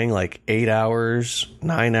flying, like 8 hours,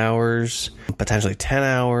 9 hours, potentially 10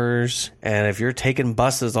 hours. And if you're taking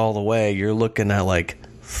buses all the way, you're looking at like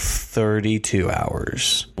 32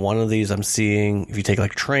 hours. One of these I'm seeing, if you take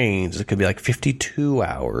like trains, it could be like 52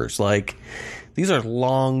 hours. Like, these are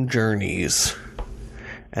long journeys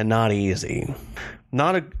and not easy.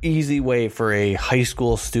 Not an easy way for a high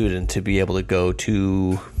school student to be able to go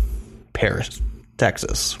to Paris,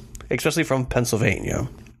 Texas, especially from Pennsylvania.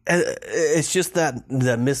 It's just that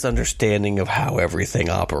misunderstanding of how everything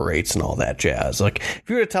operates and all that jazz. Like, if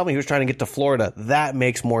you were to tell me he was trying to get to Florida, that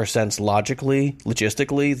makes more sense logically,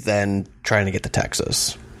 logistically, than trying to get to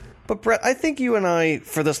Texas. But Brett, I think you and I,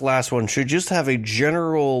 for this last one, should just have a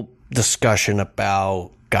general discussion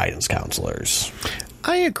about guidance counselors.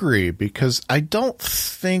 I agree, because I don't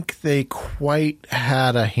think they quite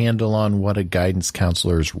had a handle on what a guidance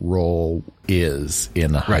counselor's role is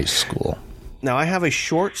in a high school. Now, I have a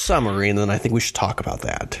short summary, and then I think we should talk about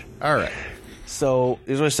that. All right. So,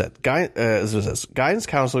 here's what I said. This is what it says. Guidance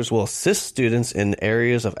counselors will assist students in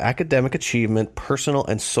areas of academic achievement, personal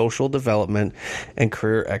and social development, and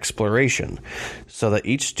career exploration, so that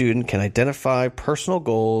each student can identify personal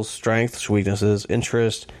goals, strengths, weaknesses,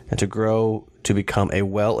 interests, and to grow to become a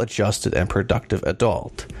well-adjusted and productive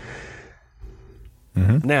adult.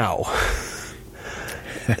 Now,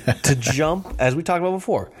 to jump, as we talked about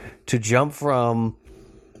before, to jump from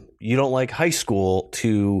you don't like high school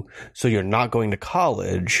to so you're not going to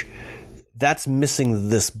college, that's missing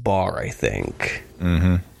this bar, I think.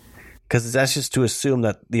 Because that's just to assume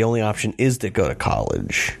that the only option is to go to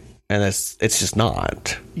college, and it's just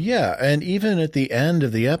not. Yeah, and even at the end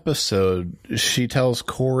of the episode, she tells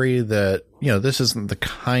Corey that, this isn't the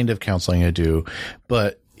kind of counseling I do,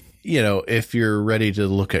 but, if you're ready to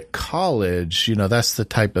look at college, that's the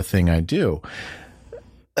type of thing I do.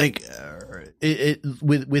 Like,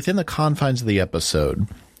 within the confines of the episode,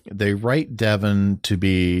 they write Devin to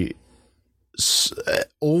be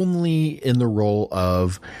only in the role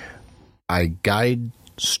of, I guide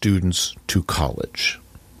students to college.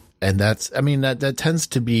 And that tends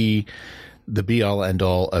to be the be all end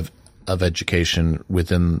all of education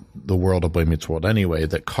within the world of Boy Meets World anyway,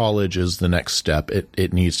 that college is the next step.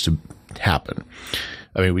 It needs to happen.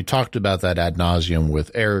 I mean, we talked about that ad nauseum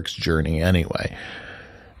with Eric's journey anyway.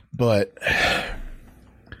 But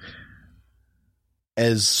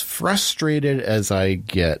as frustrated as I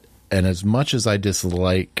get, and as much as I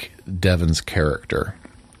dislike Devin's character,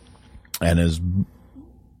 and as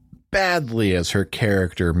badly as her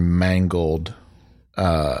character mangled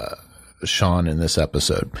Sean in this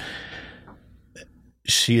episode,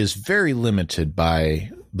 she is very limited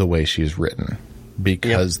by the way she's written,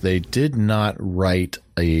 because they did not write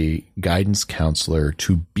a guidance counselor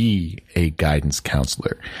to be a guidance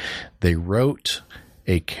counselor. They wrote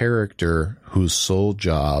a character whose sole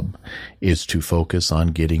job is to focus on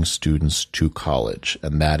getting students to college,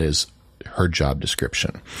 and that is her job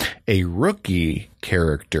description. A rookie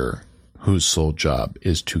character whose sole job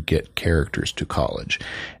is to get characters to college.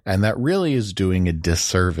 And that really is doing a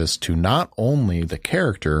disservice to not only the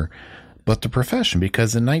character, but the profession,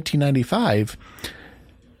 because in 1995,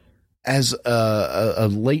 as a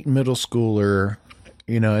late middle schooler,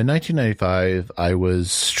 in 1995, I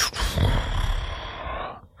was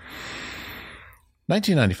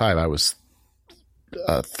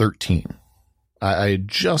 13. I had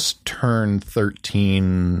just turned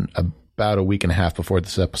 13 about a week and a half before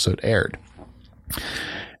this episode aired.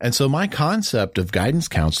 And so my concept of guidance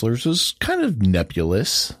counselors was kind of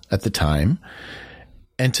nebulous at the time.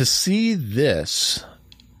 And to see this,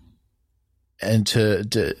 and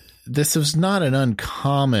this was not an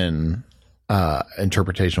uncommon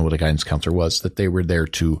interpretation of what a guidance counselor was, that they were there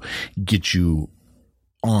to get you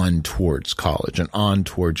on towards college and on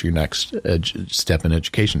towards your next step in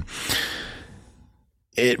education.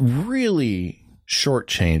 It really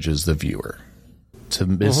shortchanges the viewer to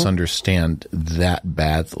misunderstand that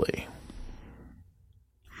badly.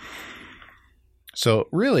 So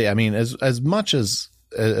really, I mean, as much as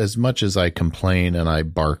I complain and I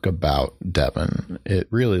bark about Devin, it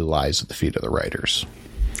really lies at the feet of the writers.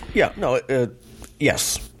 Yeah, no,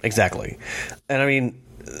 yes, exactly. And I mean,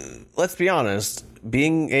 let's be honest,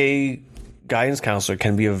 being a guidance counselor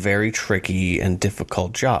can be a very tricky and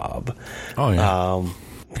difficult job. Oh, yeah.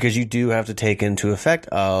 because you do have to take into effect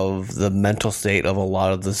of the mental state of a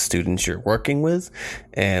lot of the students you're working with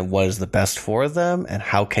and what is the best for them and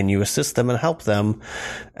how can you assist them and help them.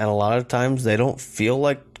 And a lot of times they don't feel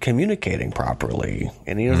like communicating properly.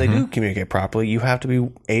 And even if they do communicate properly, you have to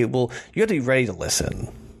be ready to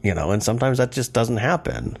listen, and sometimes that just doesn't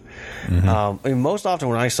happen. Most often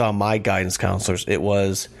when I saw my guidance counselors, it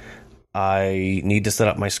was, I need to set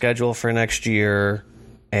up my schedule for next year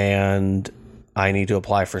and I need to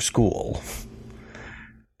apply for school.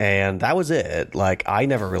 And that was it. Like, I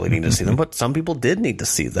never really needed to see them, but some people did need to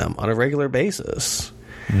see them on a regular basis.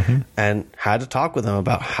 And had to talk with them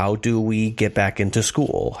about, how do we get back into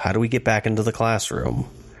school? How do we get back into the classroom?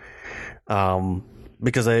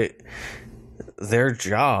 Because their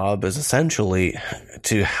job is essentially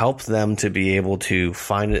to help them to be able to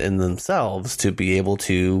find it in themselves, to be able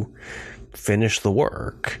to finish the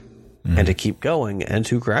work and to keep going and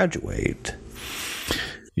to graduate.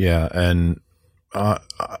 Yeah, and I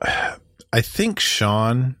think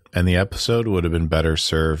Sean and the episode would have been better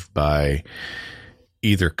served by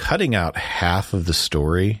either cutting out half of the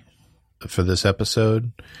story for this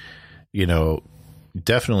episode,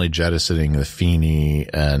 definitely jettisoning the Feeney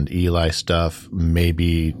and Eli stuff,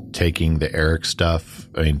 maybe taking the Eric stuff.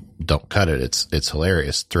 I mean, don't cut it. It's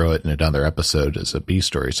hilarious. Throw it in another episode as a B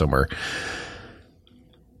story somewhere.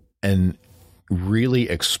 And really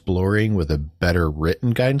exploring with a better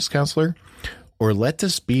written guidance counselor, or let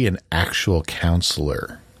this be an actual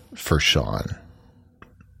counselor for Sean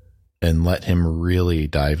and let him really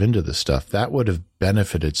dive into this stuff. That would have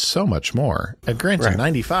benefited so much more. And granted,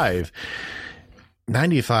 95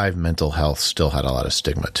 mental health still had a lot of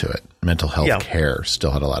stigma to it. Mental health care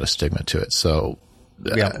still had a lot of stigma to it. So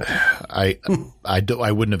I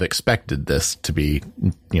wouldn't have expected this to be,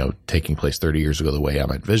 taking place 30 years ago the way I'm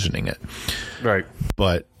envisioning it. Right.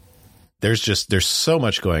 But there's so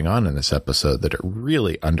much going on in this episode that it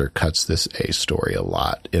really undercuts this A story a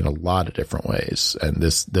lot in a lot of different ways. And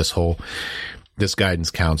this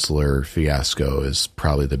guidance counselor fiasco is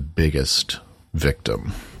probably the biggest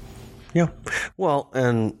victim. Yeah. Well,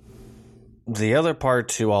 and the other part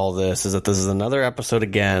to all this is that this is another episode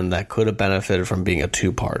again that could have benefited from being a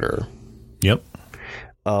two-parter. Yep.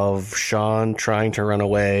 Of Sean trying to run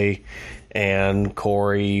away and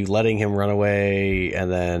Corey letting him run away and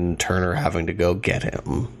then Turner having to go get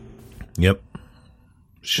him. Yep.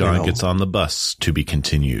 Sean gets on the bus to be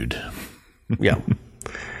continued. Yeah.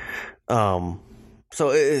 So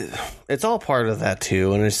it's all part of that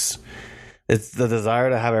too, and it's the desire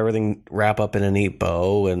to have everything wrap up in a neat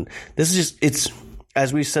bow. And this is it's,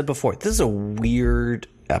 as we said before, this is a weird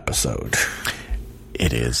episode.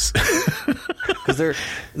 It is. Because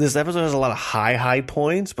this episode has a lot of high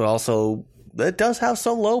points, but also it does have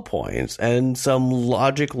some low points and some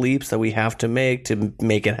logic leaps that we have to make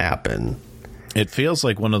it happen. It feels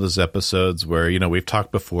like one of those episodes where, we've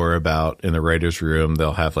talked before about in the writer's room,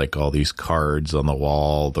 they'll have like all these cards on the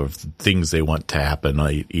wall, the things they want to happen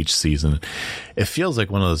each season. It feels like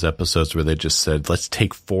one of those episodes where they just said, let's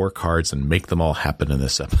take 4 cards and make them all happen in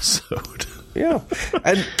this episode. Yeah.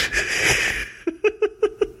 And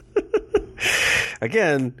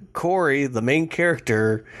again, Corey, the main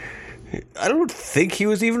character, I don't think he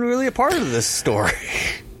was even really a part of this story.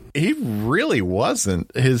 He really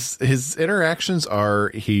wasn't. His interactions are,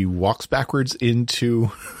 he walks backwards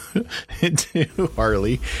into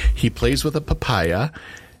Harley. He plays with a papaya,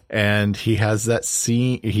 and he has that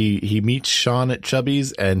scene. He meets Sean at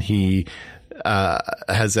Chubby's, and he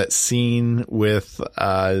has that scene with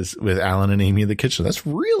Alan and Amy in the kitchen. That's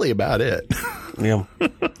really about it. Yeah.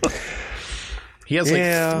 He has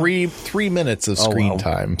like 3 minutes of screen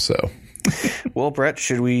time. So, well, Brett,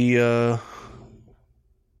 should we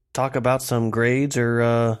talk about some grades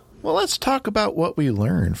or Well, let's talk about what we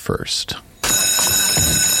learned first.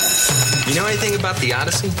 You know anything about the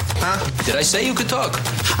Odyssey? Huh? Did I say you could talk?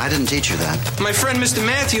 I didn't teach you that. My friend Mr.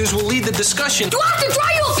 Matthews will lead the discussion. Do I have to draw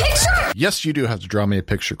you a picture? Yes, you do have to draw me a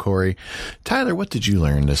picture, Corey. Tyler, what did you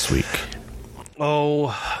learn this week?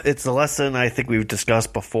 Oh, it's a lesson I think we've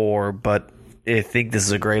discussed before, but I think this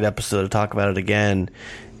is a great episode to talk about it again.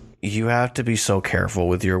 You have to be so careful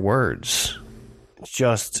with your words.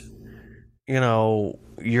 Just,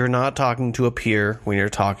 you're not talking to a peer when you're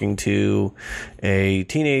talking to a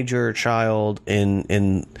teenager or child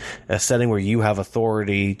in a setting where you have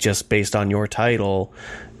authority just based on your title,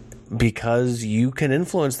 because you can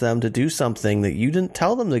influence them to do something that you didn't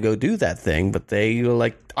tell them to go do that thing, but they were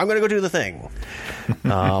like, I'm going to go do the thing.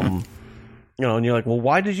 And you're like, well,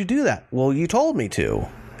 why did you do that? Well, you told me to.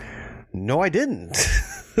 No, I didn't.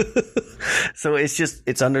 So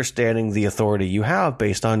it's understanding the authority you have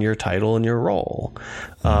based on your title and your role.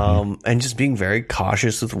 And just being very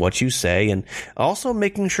cautious with what you say, and also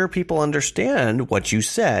making sure people understand what you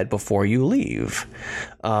said before you leave.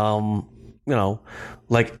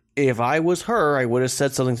 Like if I was her, I would have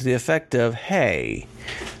said something to the effect of, hey,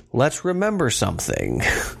 let's remember something.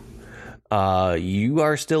 You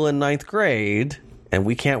are still in 9th grade, and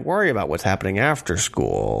we can't worry about what's happening after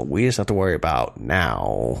school. We just have to worry about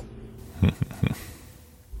now.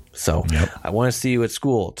 So I want to see you at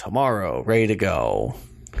school tomorrow, ready to go.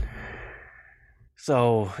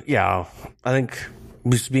 So, yeah, I think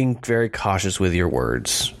just being very cautious with your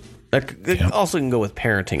words. It also can go with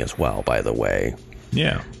parenting as well, by the way.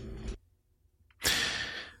 Yeah.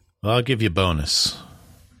 Well, I'll give you a bonus.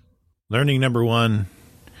 Learning number 1,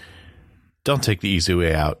 don't take the easy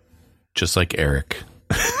way out, just like Eric.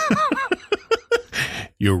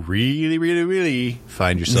 You'll really, really, really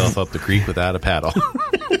find yourself up the creek without a paddle.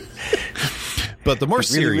 But the more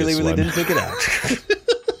serious one... didn't pick it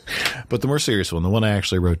out. But the more serious one, the one I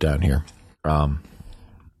actually wrote down here.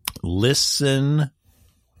 Listen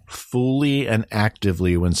fully and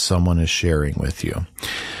actively when someone is sharing with you.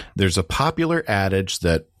 There's a popular adage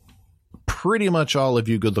that pretty much all of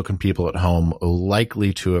you good-looking people at home are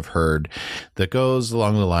likely to have heard that goes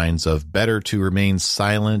along the lines of better to remain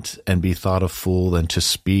silent and be thought a fool than to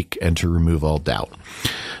speak and to remove all doubt.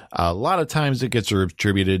 A lot of times it gets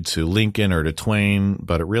attributed to Lincoln or to Twain,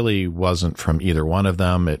 but it really wasn't from either one of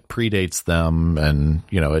them. It predates them, and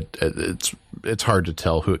it's hard to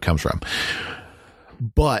tell who it comes from.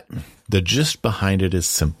 But the gist behind it is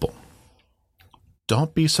simple.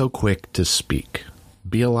 Don't be so quick to speak.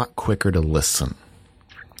 Be a lot quicker to listen,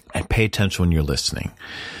 and pay attention when you're listening.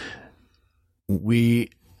 We,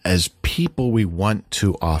 as people, we want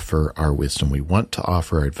to offer our wisdom. We want to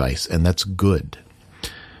offer our advice, and that's good.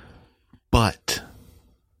 But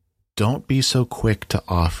don't be so quick to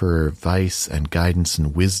offer advice and guidance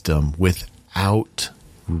and wisdom without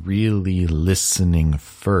really listening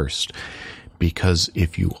first. Because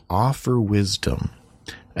if you offer wisdom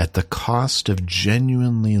at the cost of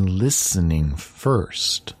genuinely listening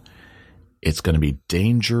first, it's going to be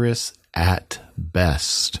dangerous at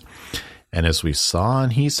best. And as we saw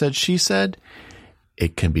in He Said, She Said,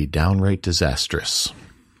 it can be downright disastrous.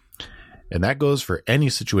 And that goes for any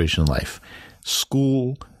situation in life.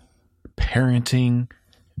 School, parenting,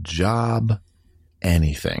 job,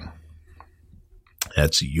 anything.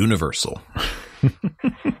 That's universal.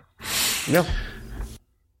 Yep.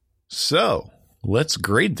 So, let's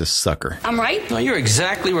grade this sucker. I'm right? No, you're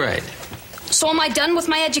exactly right. So am I done with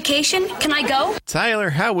my education? Can I go?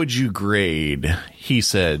 Tyler, how would you grade He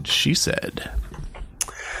Said, She Said?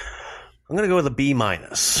 I'm going to go with a B-.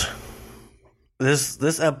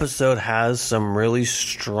 This episode has some really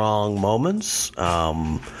strong moments,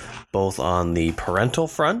 both on the parental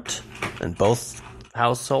front in both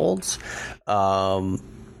households.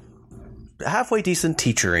 Halfway decent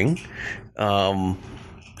teachering. A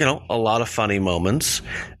lot of funny moments,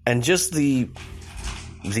 and just the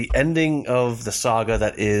ending of the saga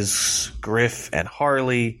that is Griff and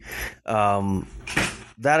Harley,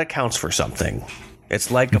 that accounts for something. It's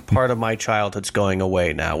like a part of my childhood's going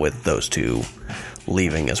away now with those two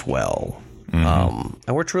leaving as well. Mm-hmm.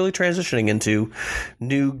 And we're truly transitioning into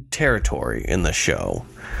new territory in the show.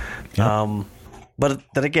 Yep. But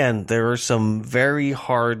then again, there are some very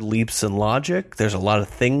hard leaps in logic. There's a lot of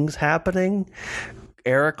things happening.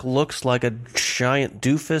 Eric looks like a giant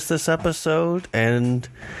doofus this episode, and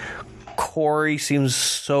Corey seems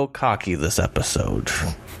so cocky this episode.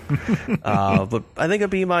 But I think a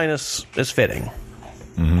B- is fitting.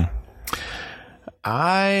 Mm-hmm.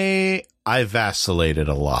 I vacillated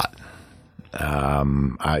a lot.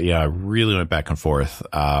 I really went back and forth.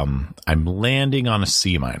 I'm landing on a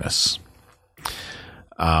C-.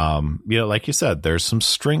 Like you said, there's some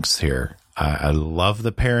strengths here. I love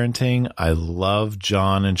the parenting. I love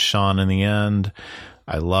John and Sean in the end.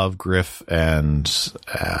 I love Griff and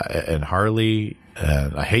Harley.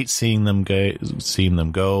 I hate seeing them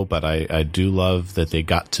go, but I do love that they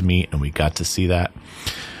got to meet and we got to see that.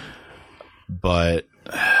 But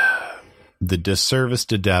the disservice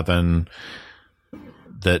to Devin,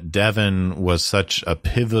 that Devin was such a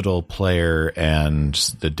pivotal player, and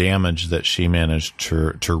the damage that she managed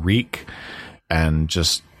to wreak, and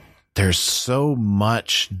just there's so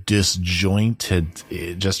much disjointed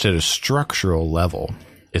just at a structural level.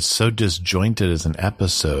 It's so disjointed as an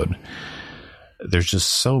episode. There's just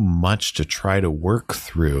so much to try to work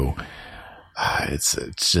through. It's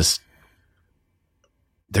just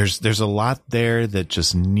there's a lot there that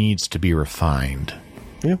just needs to be refined.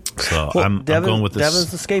 Yeah. So Well, I'm going with this.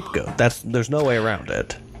 Devin's the scapegoat. There's no way around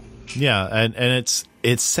it. Yeah, and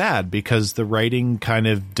it's sad because the writing kind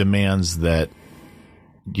of demands that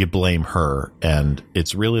you blame her, and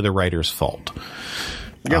it's really the writer's fault.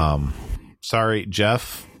 Yep. Sorry,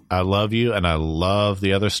 Jeff. I love you, and I love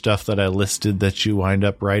the other stuff that I listed that you wind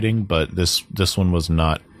up writing, but this one was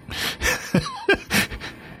not.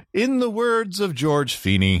 In the words of George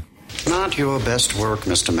Feeney, not your best work,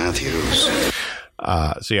 Mr. Matthews.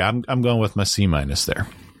 So yeah, I'm going with my C- there.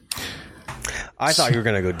 I thought you were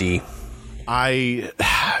going to go D.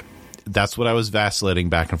 That's what I was vacillating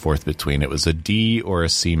back and forth between. It was a D or a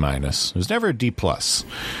C-. It was never a D+.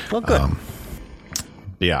 Well, good.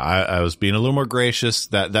 Yeah, I was being a little more gracious.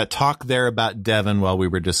 That talk there about Devin while we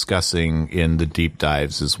were discussing in the deep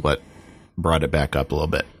dives is what brought it back up a little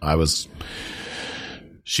bit.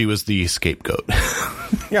 She was the scapegoat.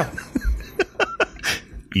 Yeah.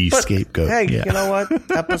 Scapegoat. Hey, yeah. You know what?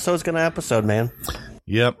 Episode's gonna episode, man.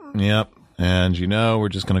 Yep. And we're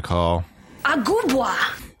just gonna call Agubwa.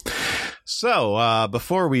 So,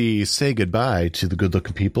 before we say goodbye to the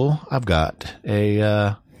good-looking people, I've got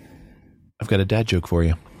a dad joke for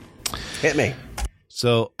you. Hit me.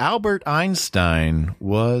 So, Albert Einstein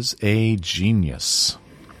was a genius,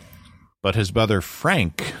 but his brother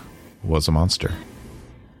Frank was a monster.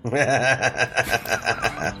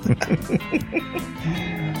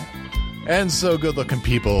 And so, good-looking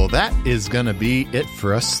people, that is going to be it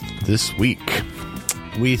for us this week.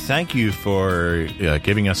 We thank you for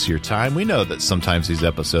giving us your time. We know that sometimes these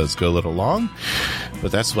episodes go a little long,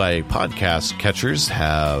 but that's why podcast catchers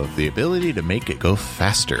have the ability to make it go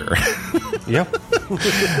faster. Yep.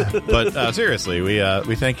 But seriously, we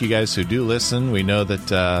thank you guys who do listen. We know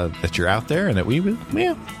that you're out there, and that we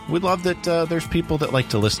love that there's people that like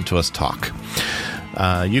to listen to us talk.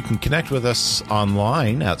 You can connect with us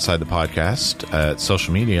online outside the podcast at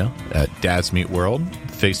social media at Dads Meet World,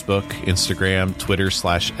 Facebook, Instagram, Twitter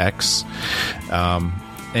 /X.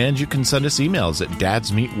 And you can send us emails at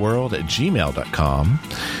dadsmeetworld@gmail.com.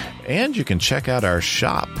 And you can check out our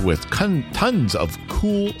shop with tons of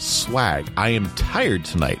cool swag. I am tired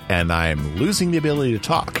tonight, and I am losing the ability to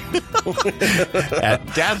talk. At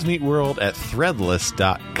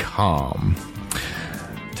dadsmeetworld@threadless.com.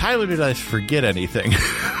 Tyler, did I forget anything?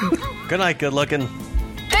 Good night, good looking.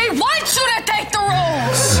 They want you to take the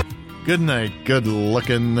rules. Good night, good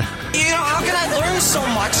looking. You know, how can I learn so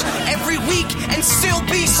much every week and still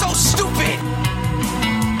be so stupid?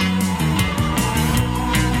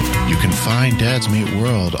 You can find Dads Meet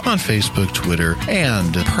World on Facebook, Twitter,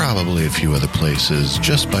 and probably a few other places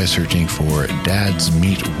just by searching for Dads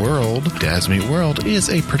Meet World. Dads Meet World is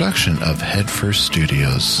a production of Headfirst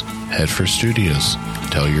Studios. Headfirst Studios.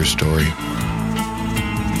 Tell your story.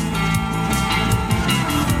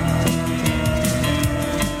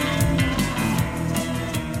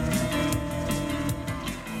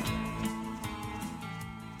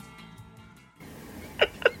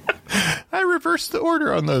 The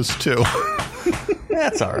order on those two.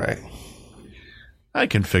 That's all right. I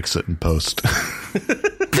can fix it in post.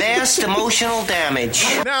 Vast emotional damage.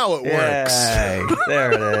 Now it works. Yay.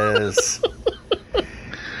 There it is.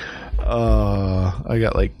 I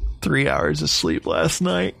got like 3 hours of sleep last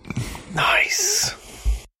night. Nice.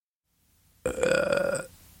 Well,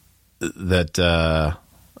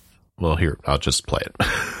 here, I'll just play it.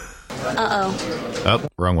 Uh-oh. Oh,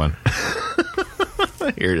 wrong one.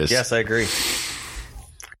 Here it is. Yes, I agree.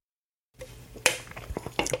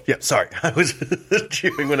 Yeah, sorry. I was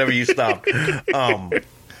chewing whenever you stopped. But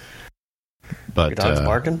your dog's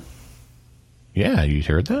barking? Yeah, you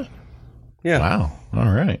heard that? Yeah. Wow.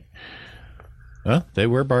 All right. Well, they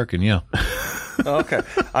were barking, yeah. Okay.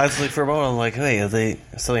 I was like, for a moment, I'm like, hey, is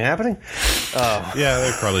something happening? Yeah,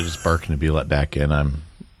 they're probably just barking to be let back in. I'm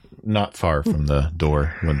not far from the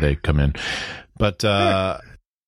door when they come in. But